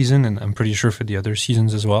last season, and I'm pretty sure for the other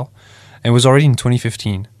seasons as well. And it was already in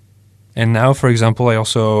 2015. And now, for example, I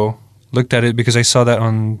also looked at it because I saw that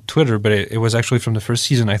on Twitter, but it was actually from the first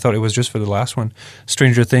season. I thought it was just for the last one.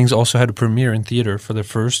 Stranger Things also had a premiere in theater for the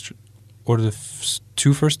first or the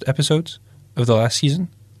 2 first episodes of the last season.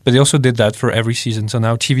 But they also did that for every season. So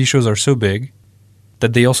now TV shows are so big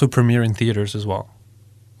that they also premiere in theaters as well,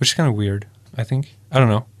 which is kind of weird, I think. I don't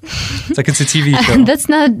know. It's like it's a TV show.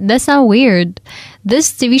 That's not weird.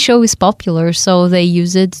 This TV show is popular, so they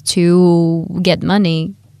use it to get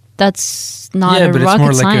money. That's not a but rocket it's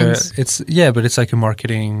more science. but it's like a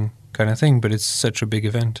marketing kind of thing. But it's such a big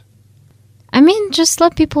event. I mean, just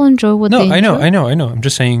let people enjoy what they No, enjoy. I know. I'm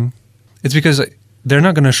just saying, it's because they're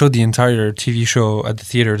not going to show the entire TV show at the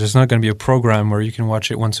theater. There's not going to be a program where you can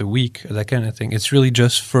watch it once a week, or that kind of thing. It's really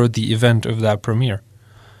just for the event of that premiere.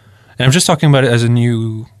 And I'm just talking about it as a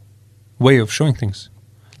new way of showing things.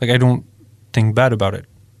 Like, I don't think bad about it.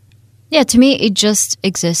 Yeah, to me, it just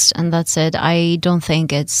exists, and that's it. I don't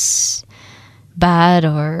think it's bad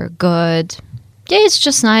or good. Yeah, it's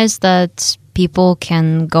just nice that people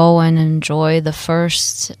can go and enjoy the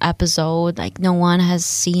first episode. Like, no one has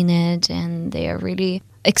seen it, and they are really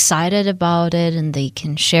excited about it, and they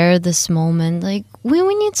can share this moment. Like, we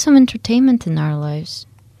need some entertainment in our lives.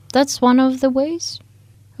 That's one of the ways.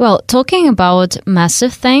 Well, talking about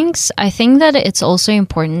massive things, I think that it's also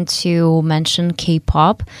important to mention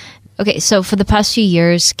K-pop. Okay, so for the past few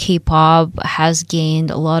years, K-pop has gained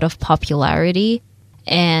a lot of popularity,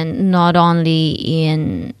 and not only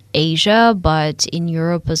in Asia, but in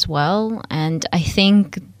Europe as well. And I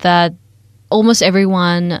think that almost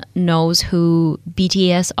everyone knows who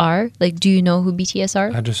BTS are. Like, do you know who BTS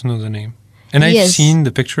are? I just know the name. And I've Yes. seen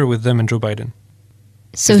the picture with them and Joe Biden.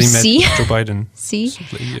 So 'Cause they see, met Joe Biden. see,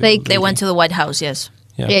 Like, like They went to the White House, yes.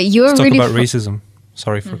 Yeah, you're Let's talk really about fu- racism.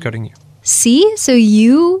 Sorry for cutting you. see. So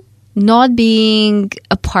you not being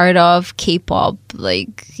a part of K-pop,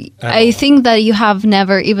 like At I all. think that you have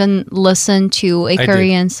never even listened to a did.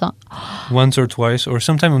 Korean song. Once or twice, or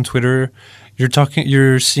sometime on Twitter,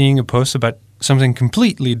 you're seeing a post about something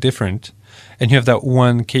completely different, and you have that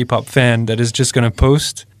one K-pop fan that is just going to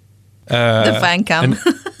post The fan cam.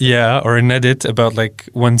 or an edit about like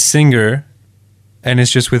one singer, and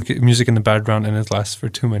it's just with music in the background, and it lasts for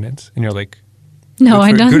 2 minutes, and you're like, No, Good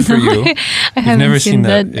I for- don't good for know. you. I haven't never seen seen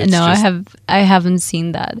that. It's No, just- I haven't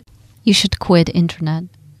seen that. You should quit internet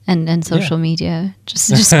and social media.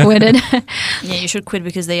 Just quit it. Yeah, you should quit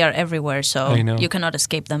because they are everywhere, so I know. you cannot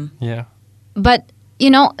escape them. yeah. But, you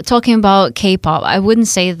know, talking about K-pop, I wouldn't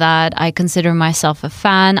say that I consider myself a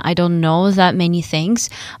fan. I don't know that many things.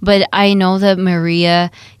 But I know that,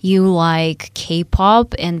 Maria, you like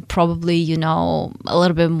K-pop and probably you know a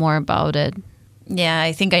little bit more about it. Yeah,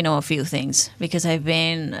 I think I know a few things because I've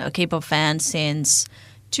been a K-pop fan since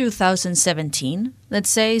 2017, let's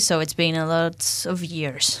say, so it's been a lot of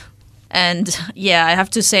years. And yeah, I have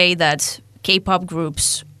to say that K-pop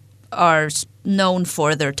groups are known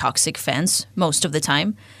for their toxic fans most of the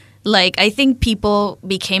time. Like, I think people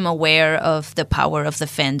became aware of the power of the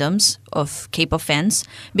fandoms of K-pop fans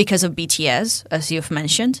because of BTS, as you've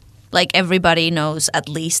mentioned. Like, everybody knows at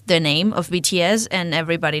least the name of BTS, and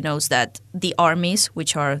everybody knows that the armies,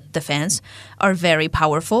 which are the fans, are very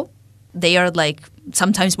powerful. They are, like,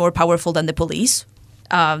 sometimes more powerful than the police.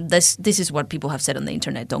 This is what people have said on the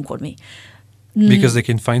internet. Don't quote me. Because they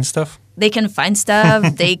can find stuff. They can find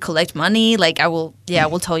stuff. They collect money. Like, I will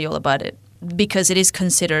tell you all about it. Because it is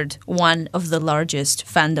considered one of the largest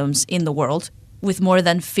fandoms in the world, with more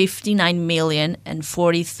than 59 million and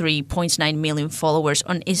 43.9 million followers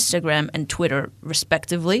on Instagram and Twitter,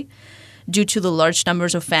 respectively. Due to the large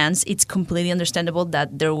numbers of fans, it's completely understandable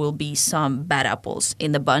that there will be some bad apples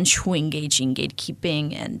in the bunch who engage in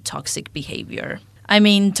gatekeeping and toxic behavior. I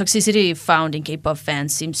mean, toxicity found in K-pop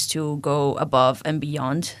fans seems to go above and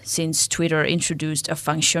beyond, since Twitter introduced a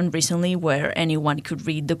function recently where anyone could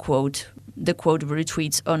read the quote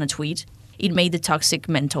retweets on a tweet. It made the toxic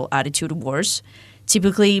mental attitude worse.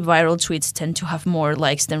 Typically, viral tweets tend to have more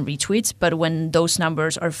likes than retweets, but when those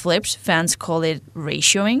numbers are flipped, fans call it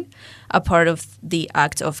ratioing, a part of the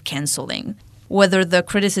act of canceling. Whether the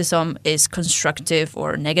criticism is constructive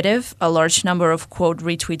or negative, a large number of quote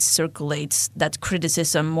retweets circulates that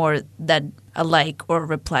criticism more than a like or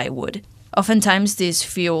reply would. Oftentimes, this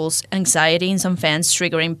fuels anxiety in some fans,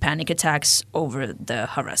 triggering panic attacks over the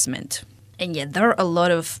harassment. And yet, there are a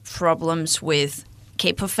lot of problems with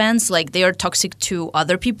K-pop fans. Like, they are toxic to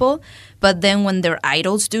other people, but then when their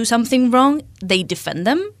idols do something wrong, they defend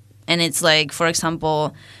them. And it's like, for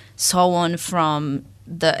example, someone from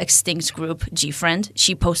the extinct group G-Friend,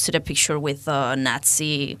 she posted a picture with a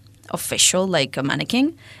Nazi official, like a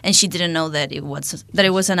mannequin, and she didn't know that it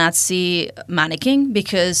was a Nazi mannequin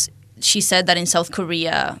because she said that in South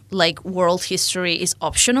Korea, like, world history is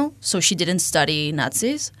optional, so she didn't study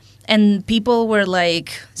Nazis. And people were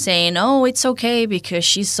like saying, oh, it's okay because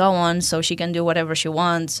she's someone, so she can do whatever she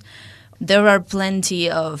wants. There are plenty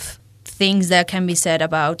of things that can be said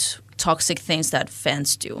about toxic things that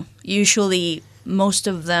fans do. Usually, most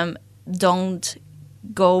of them don't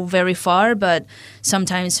go very far, but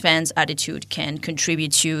sometimes fans' attitude can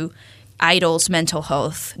contribute to idols' mental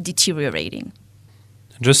health deteriorating.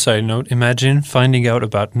 Just side note, imagine finding out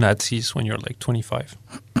about Nazis when you're like 25.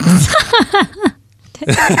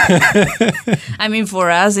 I mean, for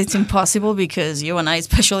us, it's impossible because you and I,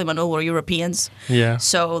 especially Manuel, were Europeans. Yeah.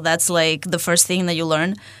 So that's like the first thing that you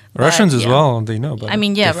learn. Russians But, as yeah. well, they know. But I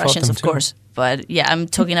mean, yeah, Russians, of too. course. But yeah, I'm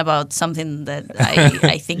talking about something that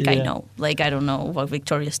I think I Yeah. know. Like, I don't know what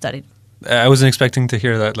Victoria studied. I wasn't expecting to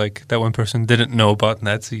hear that, like, that one person didn't know about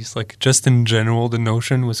Nazis. Like, just in general, the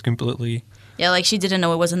notion was completely... Yeah, like she didn't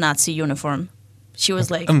know it was a Nazi uniform. She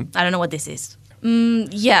was like, I don't know what this is.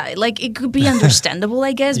 Yeah, like it could be understandable,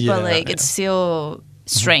 I guess, Yeah, but like it's still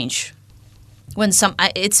strange. When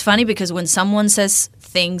it's funny because when someone says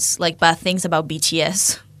things like bad things about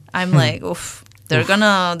BTS, I'm like, oof, they're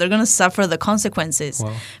gonna suffer the consequences.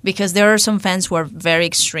 Wow. Because there are some fans who are very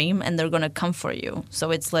extreme and they're gonna come for you.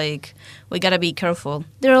 So it's like we gotta be careful.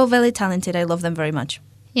 They're all very talented. I love them very much.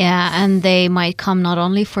 Yeah, and they might come not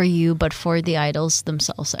only for you, but for the idols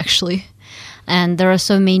themselves, actually. And there are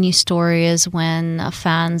so many stories when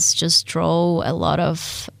fans just draw a lot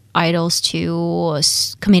of idols to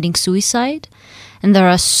committing suicide. And there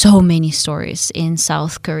are so many stories in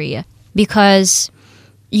South Korea. Because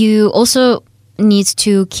you also need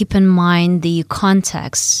to keep in mind the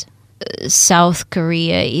context. South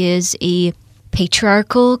Korea is a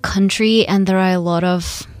patriarchal country, and there are a lot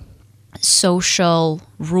of social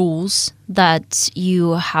rules that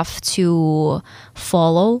you have to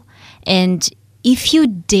follow. And if you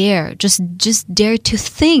dare, just dare to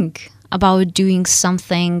think about doing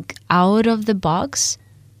something out of the box,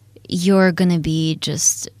 you're gonna be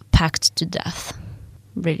just packed to death.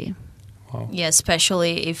 Really. Wow. Yeah,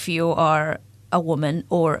 especially if you are a woman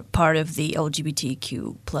or part of the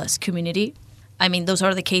LGBTQ plus community. I mean, those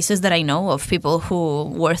are the cases that I know of people who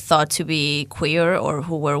were thought to be queer or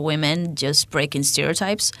who were women just breaking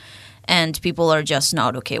stereotypes, and people are just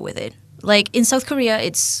not okay with it. Like in South Korea,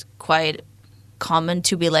 it's quite common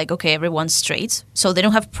to be like, okay, everyone's straight. So they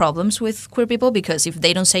don't have problems with queer people because if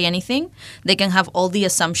they don't say anything, they can have all the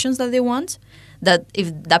assumptions that they want. That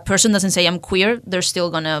if that person doesn't say I'm queer, they're still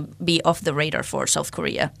going to be off the radar for South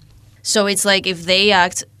Korea. So it's like if they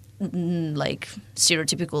act like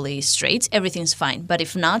stereotypically straight, everything's fine. But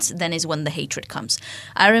if not, then is when the hatred comes.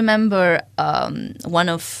 I remember one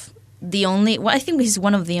of the only, well, I think he's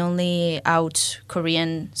one of the only out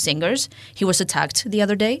Korean singers. He was attacked the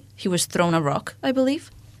other day. He was thrown a rock, I believe.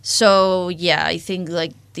 So yeah, I think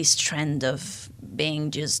like this trend of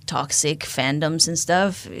being just toxic fandoms and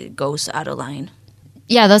stuff, it goes out of line.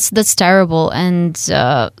 Yeah, that's terrible. And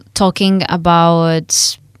talking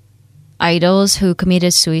about idols who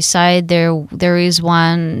committed suicide, there is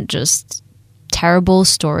one just terrible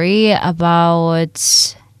story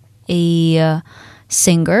about a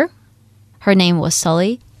singer. Her name was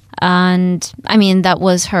Sully, and I mean that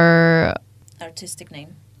was her Artistic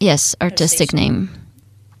name. Yes, artistic station. name.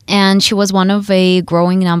 And she was one of a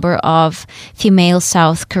growing number of female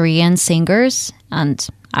South Korean singers and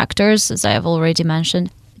actors, as I have already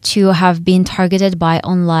mentioned, to have been targeted by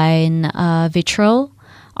online vitriol,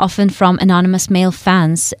 often from anonymous male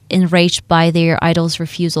fans enraged by their idol's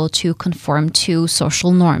refusal to conform to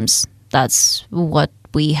social norms. That's what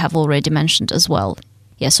we have already mentioned as well.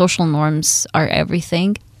 Yeah, social norms are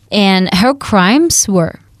everything. And her crimes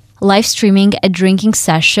were live streaming a drinking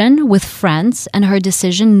session with friends and her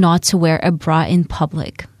decision not to wear a bra in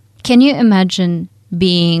public. Can you imagine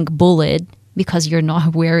being bullied because you're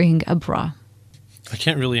not wearing a bra? I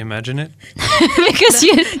can't really imagine it. Because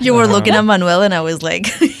You were looking at Manuel and I was like,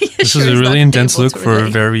 This is a really intense look for a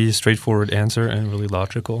very straightforward answer and really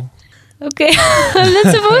logical. Okay, I'm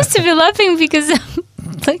not supposed to be laughing because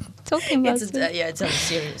I'm like talking about it's a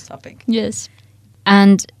serious topic. Yes.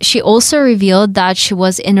 And she also revealed that she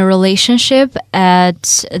was in a relationship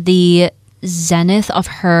at the zenith of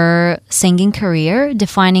her singing career,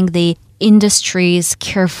 defining the industry's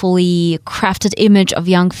carefully crafted image of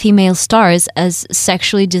young female stars as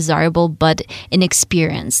sexually desirable but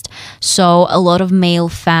inexperienced. So a lot of male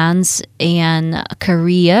fans in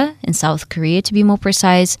Korea, in South Korea to be more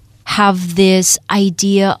precise, have this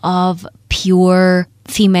idea of pure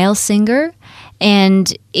female singer.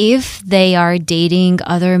 And if they are dating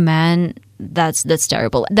other men, that's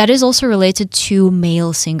terrible. That is also related to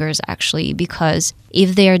male singers, actually, because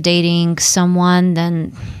if they are dating someone,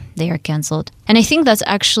 then they are canceled. And I think that's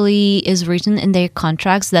actually is written in their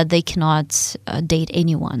contracts that they cannot date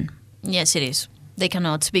anyone. Yes, it is. They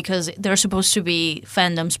cannot because they're supposed to be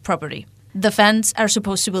fandom's property. The fans are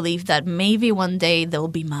supposed to believe that maybe one day they'll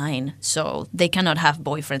be mine, so they cannot have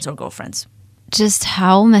boyfriends or girlfriends. just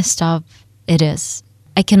how messed up it is.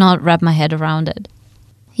 I cannot wrap my head around it.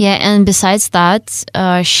 Yeah, and besides that,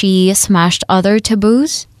 she smashed other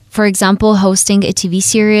taboos. For example, hosting a TV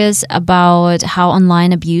series about how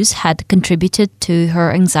online abuse had contributed to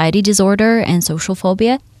her anxiety disorder and social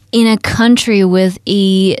phobia in a country with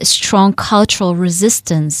a strong cultural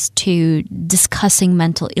resistance to discussing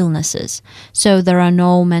mental illnesses. So there are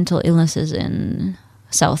no mental illnesses in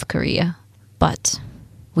South Korea, but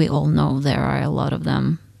we all know there are a lot of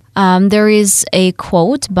them. There is a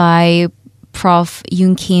quote by Prof.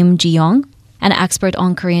 Yoon Kim Ji-young, an expert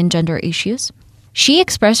on Korean gender issues. She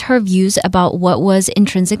expressed her views about what was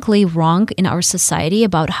intrinsically wrong in our society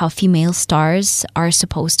about how female stars are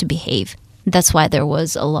supposed to behave. That's why there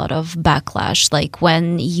was a lot of backlash, like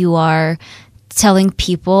when you are telling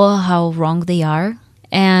people how wrong they are.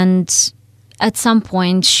 And at some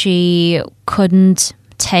point, she couldn't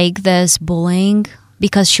take this bullying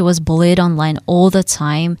because she was bullied online all the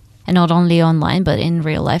time, and not only online, but in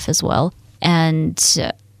real life as well. And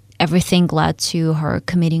everything led to her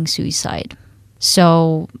committing suicide.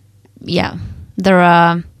 So, yeah, there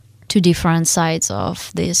are two different sides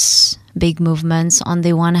of these big movements. On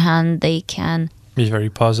the one hand, they can be very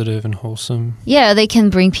positive and wholesome. Yeah, they can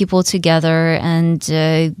bring people together and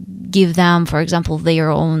give them, for example, their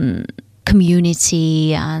own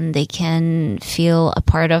community, and they can feel a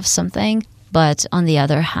part of something. But on the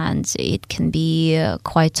other hand, it can be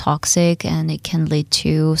quite toxic, and it can lead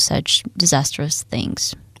to such disastrous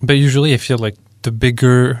things. But usually I feel like the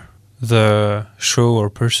bigger the show or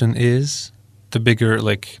person is, the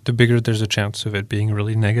bigger there's a chance of it being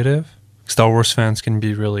really negative. Star Wars fans can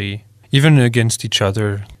be really, even against each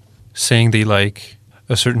other, saying they like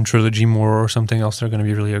a certain trilogy more or something else, they're going to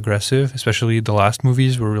be really aggressive. Especially the last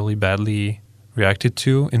movies were really badly reacted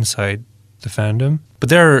to inside the fandom. But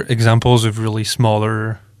there are examples of really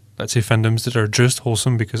smaller, let's say, fandoms that are just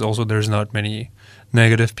wholesome because also there's not many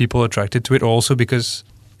negative people attracted to it, also because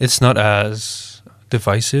it's not as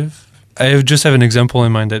divisive. I just have an example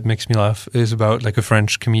in mind that makes me laugh, is about like a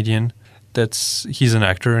French comedian he's an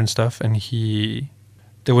actor and stuff, and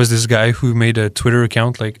there was this guy who made a Twitter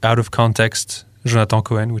account, like out of context, Jonathan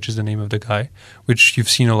Cohen, which is the name of the guy, which you've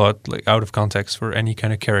seen a lot, like out of context for any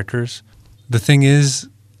kind of characters. The thing is,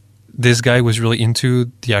 this guy was really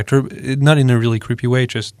into the actor, not in a really creepy way,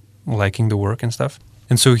 just liking the work and stuff.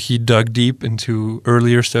 And so he dug deep into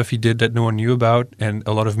earlier stuff he did that no one knew about, and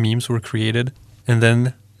a lot of memes were created. And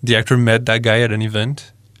then the actor met that guy at an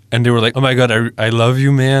event, and they were like, "Oh my God, I love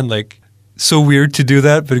you, man. Like, so weird to do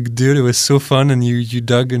that, but dude, it was so fun, and you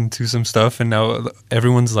dug into some stuff, and now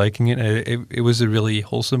everyone's liking it." It was a really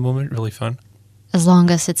wholesome moment, really fun. As long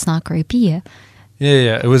as it's not creepy, yeah.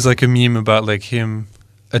 Yeah. It was like a meme about like him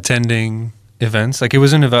attending events. Like it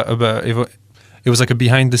wasn't it was like a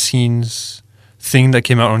behind the scenes thing that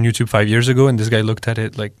came out on YouTube 5 years ago, and this guy looked at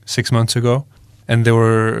it like 6 months ago, and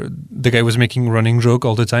the guy was making running joke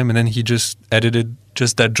all the time, and then he just edited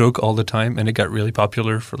just that joke all the time, and it got really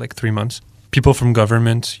popular for like 3 months. People from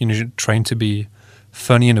government, trying to be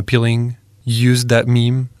funny and appealing, used that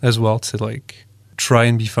meme as well to like try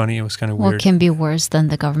and be funny. It was kind of weird. What can be worse than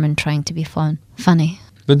the government trying to be funny?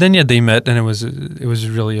 But then, yeah, they met, and it was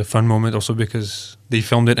really a fun moment also because they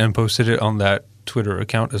filmed it and posted it on that Twitter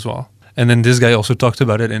account as well. And then this guy also talked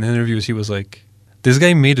about it in interviews. He was like, this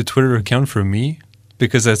guy made a Twitter account for me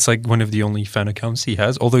because that's like one of the only fan accounts he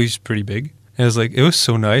has, although he's pretty big. And it was like, it was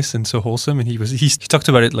so nice and so wholesome. And he talked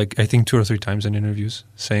about it like, I think 2 or 3 times in interviews,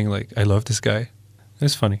 saying like, I love this guy. It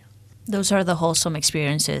was funny. Those are the wholesome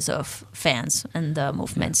experiences of fans and the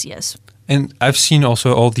movements, yes. And I've seen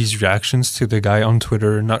also all these reactions to the guy on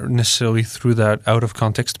Twitter, not necessarily through that out of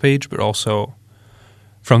context page, but also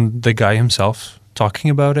from the guy himself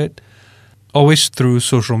talking about it. Always through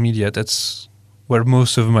social media. That's where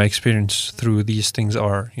most of my experience through these things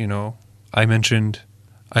are. I mentioned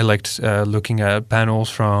I liked looking at panels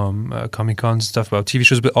from Comic-Con and stuff about TV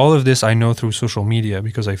shows, but all of this I know through social media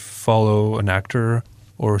because I follow an actor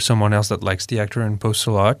or someone else that likes the actor and posts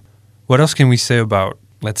a lot. What else can we say about,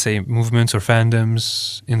 let's say, movements or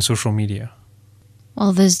fandoms in social media?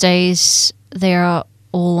 Well, these days they are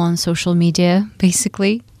all on social media,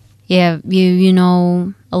 basically. Yeah, you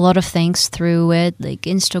know a lot of things through it, like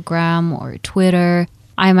Instagram or Twitter.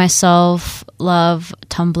 I myself love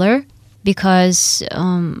Tumblr because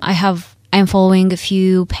I'm following a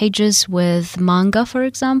few pages with manga, for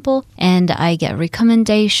example, and I get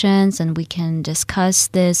recommendations, and we can discuss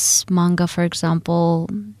this manga, for example,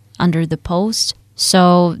 under the post.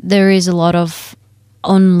 So there is a lot of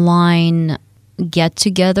online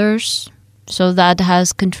get-togethers. So that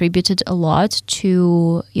has contributed a lot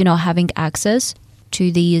to, having access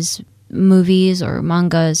to these movies or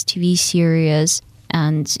mangas, TV series,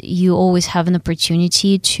 and you always have an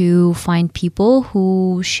opportunity to find people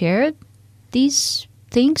who share these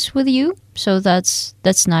things with you. So that's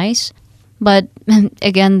nice. But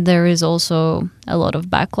again, there is also a lot of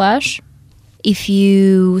backlash. If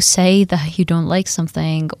you say that you don't like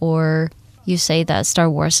something, or you say that Star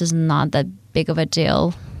Wars is not that big of a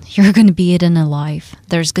deal, you're going to be eaten alive.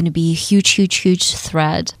 There's going to be a huge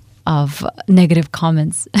thread of negative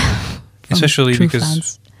comments. Especially because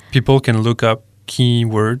fans. People can look up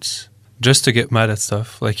keywords just to get mad at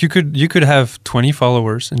stuff. Like you could have 20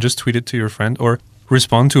 followers and just tweet it to your friend or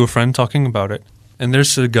respond to a friend talking about it. And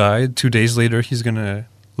there's a guy, 2 days later, he's going to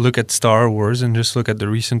look at Star Wars and just look at the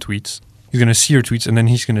recent tweets. He's going to see your tweets and then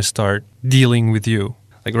he's going to start dealing with you.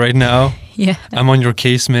 Like right now, Yeah. I'm on your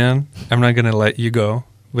case, man. I'm not going to let you go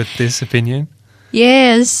with this opinion.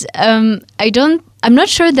 Yes. I'm not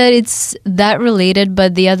sure that it's that related,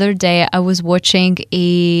 but the other day I was watching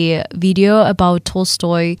a video about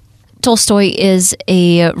Tolstoy. Tolstoy is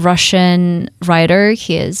a Russian writer.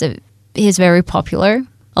 He is very popular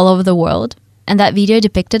all over the world. And that video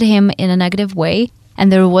depicted him in a negative way.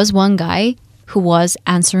 And there was one guy who was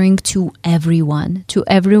answering to everyone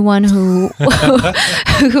who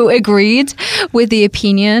who agreed with the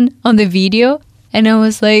opinion on the video. And I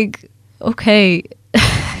was like, okay,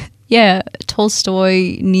 yeah,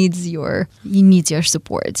 Tolstoy needs your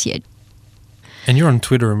support. Yeah. And you're on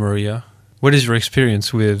Twitter, Maria. What is your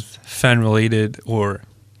experience with fan-related or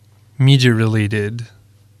media-related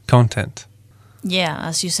content? Yeah,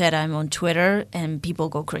 as you said, I'm on Twitter and people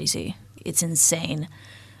go crazy. It's insane.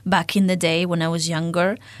 Back in the day when I was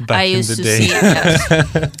younger, I used to see... Yes,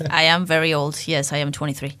 I am very old. Yes, I am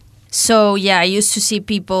 23. So yeah, I used to see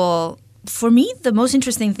people... For me, the most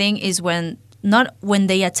interesting thing is not when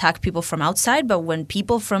they attack people from outside, but when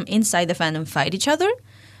people from inside the fandom fight each other.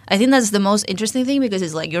 I think that's the most interesting thing because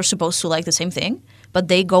it's like you're supposed to like the same thing, but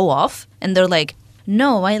they go off and they're like,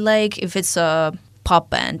 no, I like if it's a pop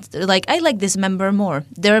band. They're like, I like this member more.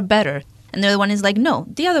 They're better. And the other one is like, no,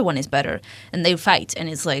 the other one is better. And they fight. And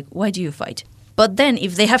it's like, why do you fight? But then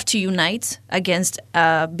if they have to unite against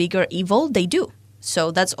a bigger evil, they do.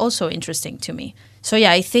 So that's also interesting to me. So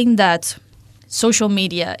yeah, I think that social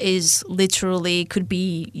media is literally could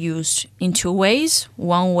be used in two ways.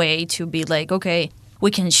 One way to be like, okay,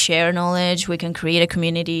 we can share knowledge, we can create a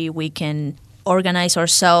community, we can organize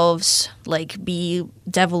ourselves, like be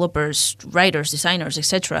developers, writers, designers,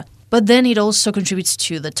 etc. But then it also contributes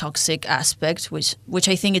to the toxic aspect, which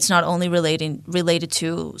I think it's not only related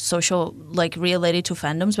to social, like related to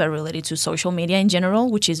fandoms, but related to social media in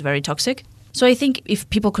general, which is very toxic. So I think if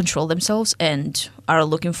people control themselves and are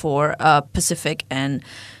looking for a pacific and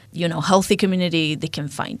healthy community, they can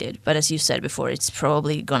find it. But as you said before, it's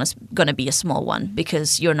probably gonna be a small one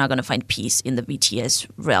because you're not gonna find peace in the BTS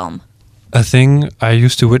realm. A thing I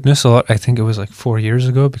used to witness a lot, I think it was like 4 years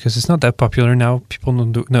ago, because it's not that popular now. People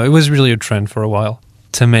don't do... No, it was really a trend for a while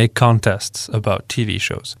to make contests about TV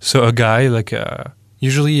shows. So a guy, like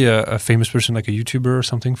usually a famous person, like a YouTuber or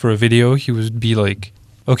something, for a video, he would be like,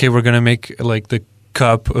 okay, we're going to make like the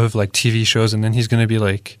cup of like TV shows, and then he's going to be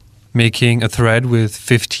like making a thread with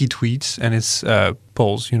 50 tweets, and it's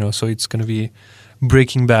polls, so it's going to be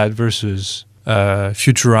Breaking Bad versus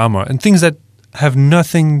Futurama, and things that have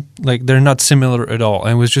nothing, like they're not similar at all.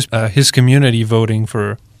 And it was just his community voting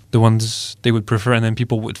for the ones they would prefer, and then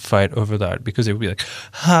people would fight over that because they would be like,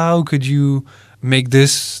 how could you make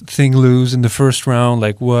this thing lose in the first round,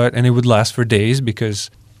 like what? And it would last for days because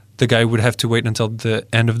the guy would have to wait until the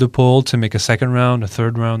end of the poll to make a second round, a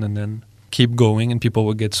third round, and then keep going, and people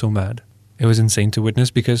would get so mad. It was insane to witness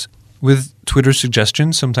because with Twitter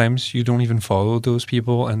suggestions, sometimes you don't even follow those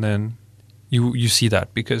people, and then you see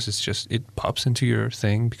that because it pops into your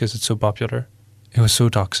thing because it's so popular. It was so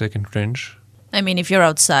toxic and cringe. I mean, if you're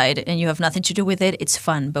outside and you have nothing to do with it, it's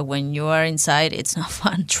fun. But when you are inside, it's not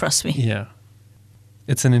fun, trust me. Yeah.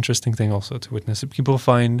 It's an interesting thing also to witness. People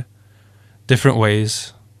find different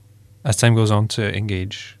ways as time goes on to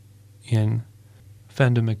engage in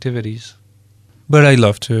fandom activities. But I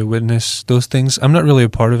love to witness those things. I'm not really a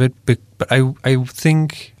part of it, but I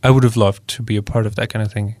think I would have loved to be a part of that kind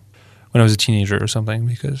of thing when I was a teenager or something,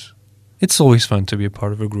 because it's always fun to be a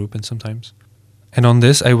part of a group and sometimes. And on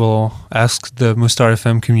this, I will ask the Mustar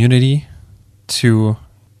FM community to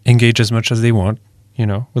engage as much as they want,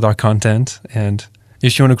 with our content. And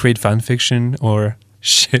if you want to create fan fiction or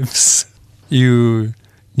ships, you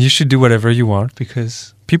should do whatever you want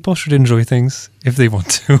because people should enjoy things if they want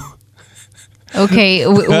to. Okay,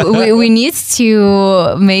 we need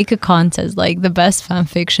to make a contest, like the best fan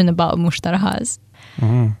fiction about Mustar has.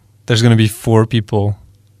 Mm-hmm. There's going to be 4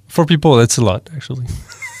 For people, it's a lot, actually.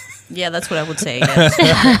 Yeah, that's what I would say. Yes.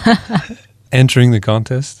 Entering the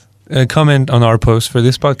contest. Comment on our post for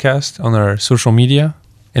this podcast on our social media,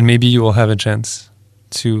 and maybe you will have a chance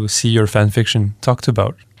to see your fan fiction talked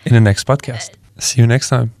about in the next podcast. See you next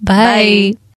time. Bye.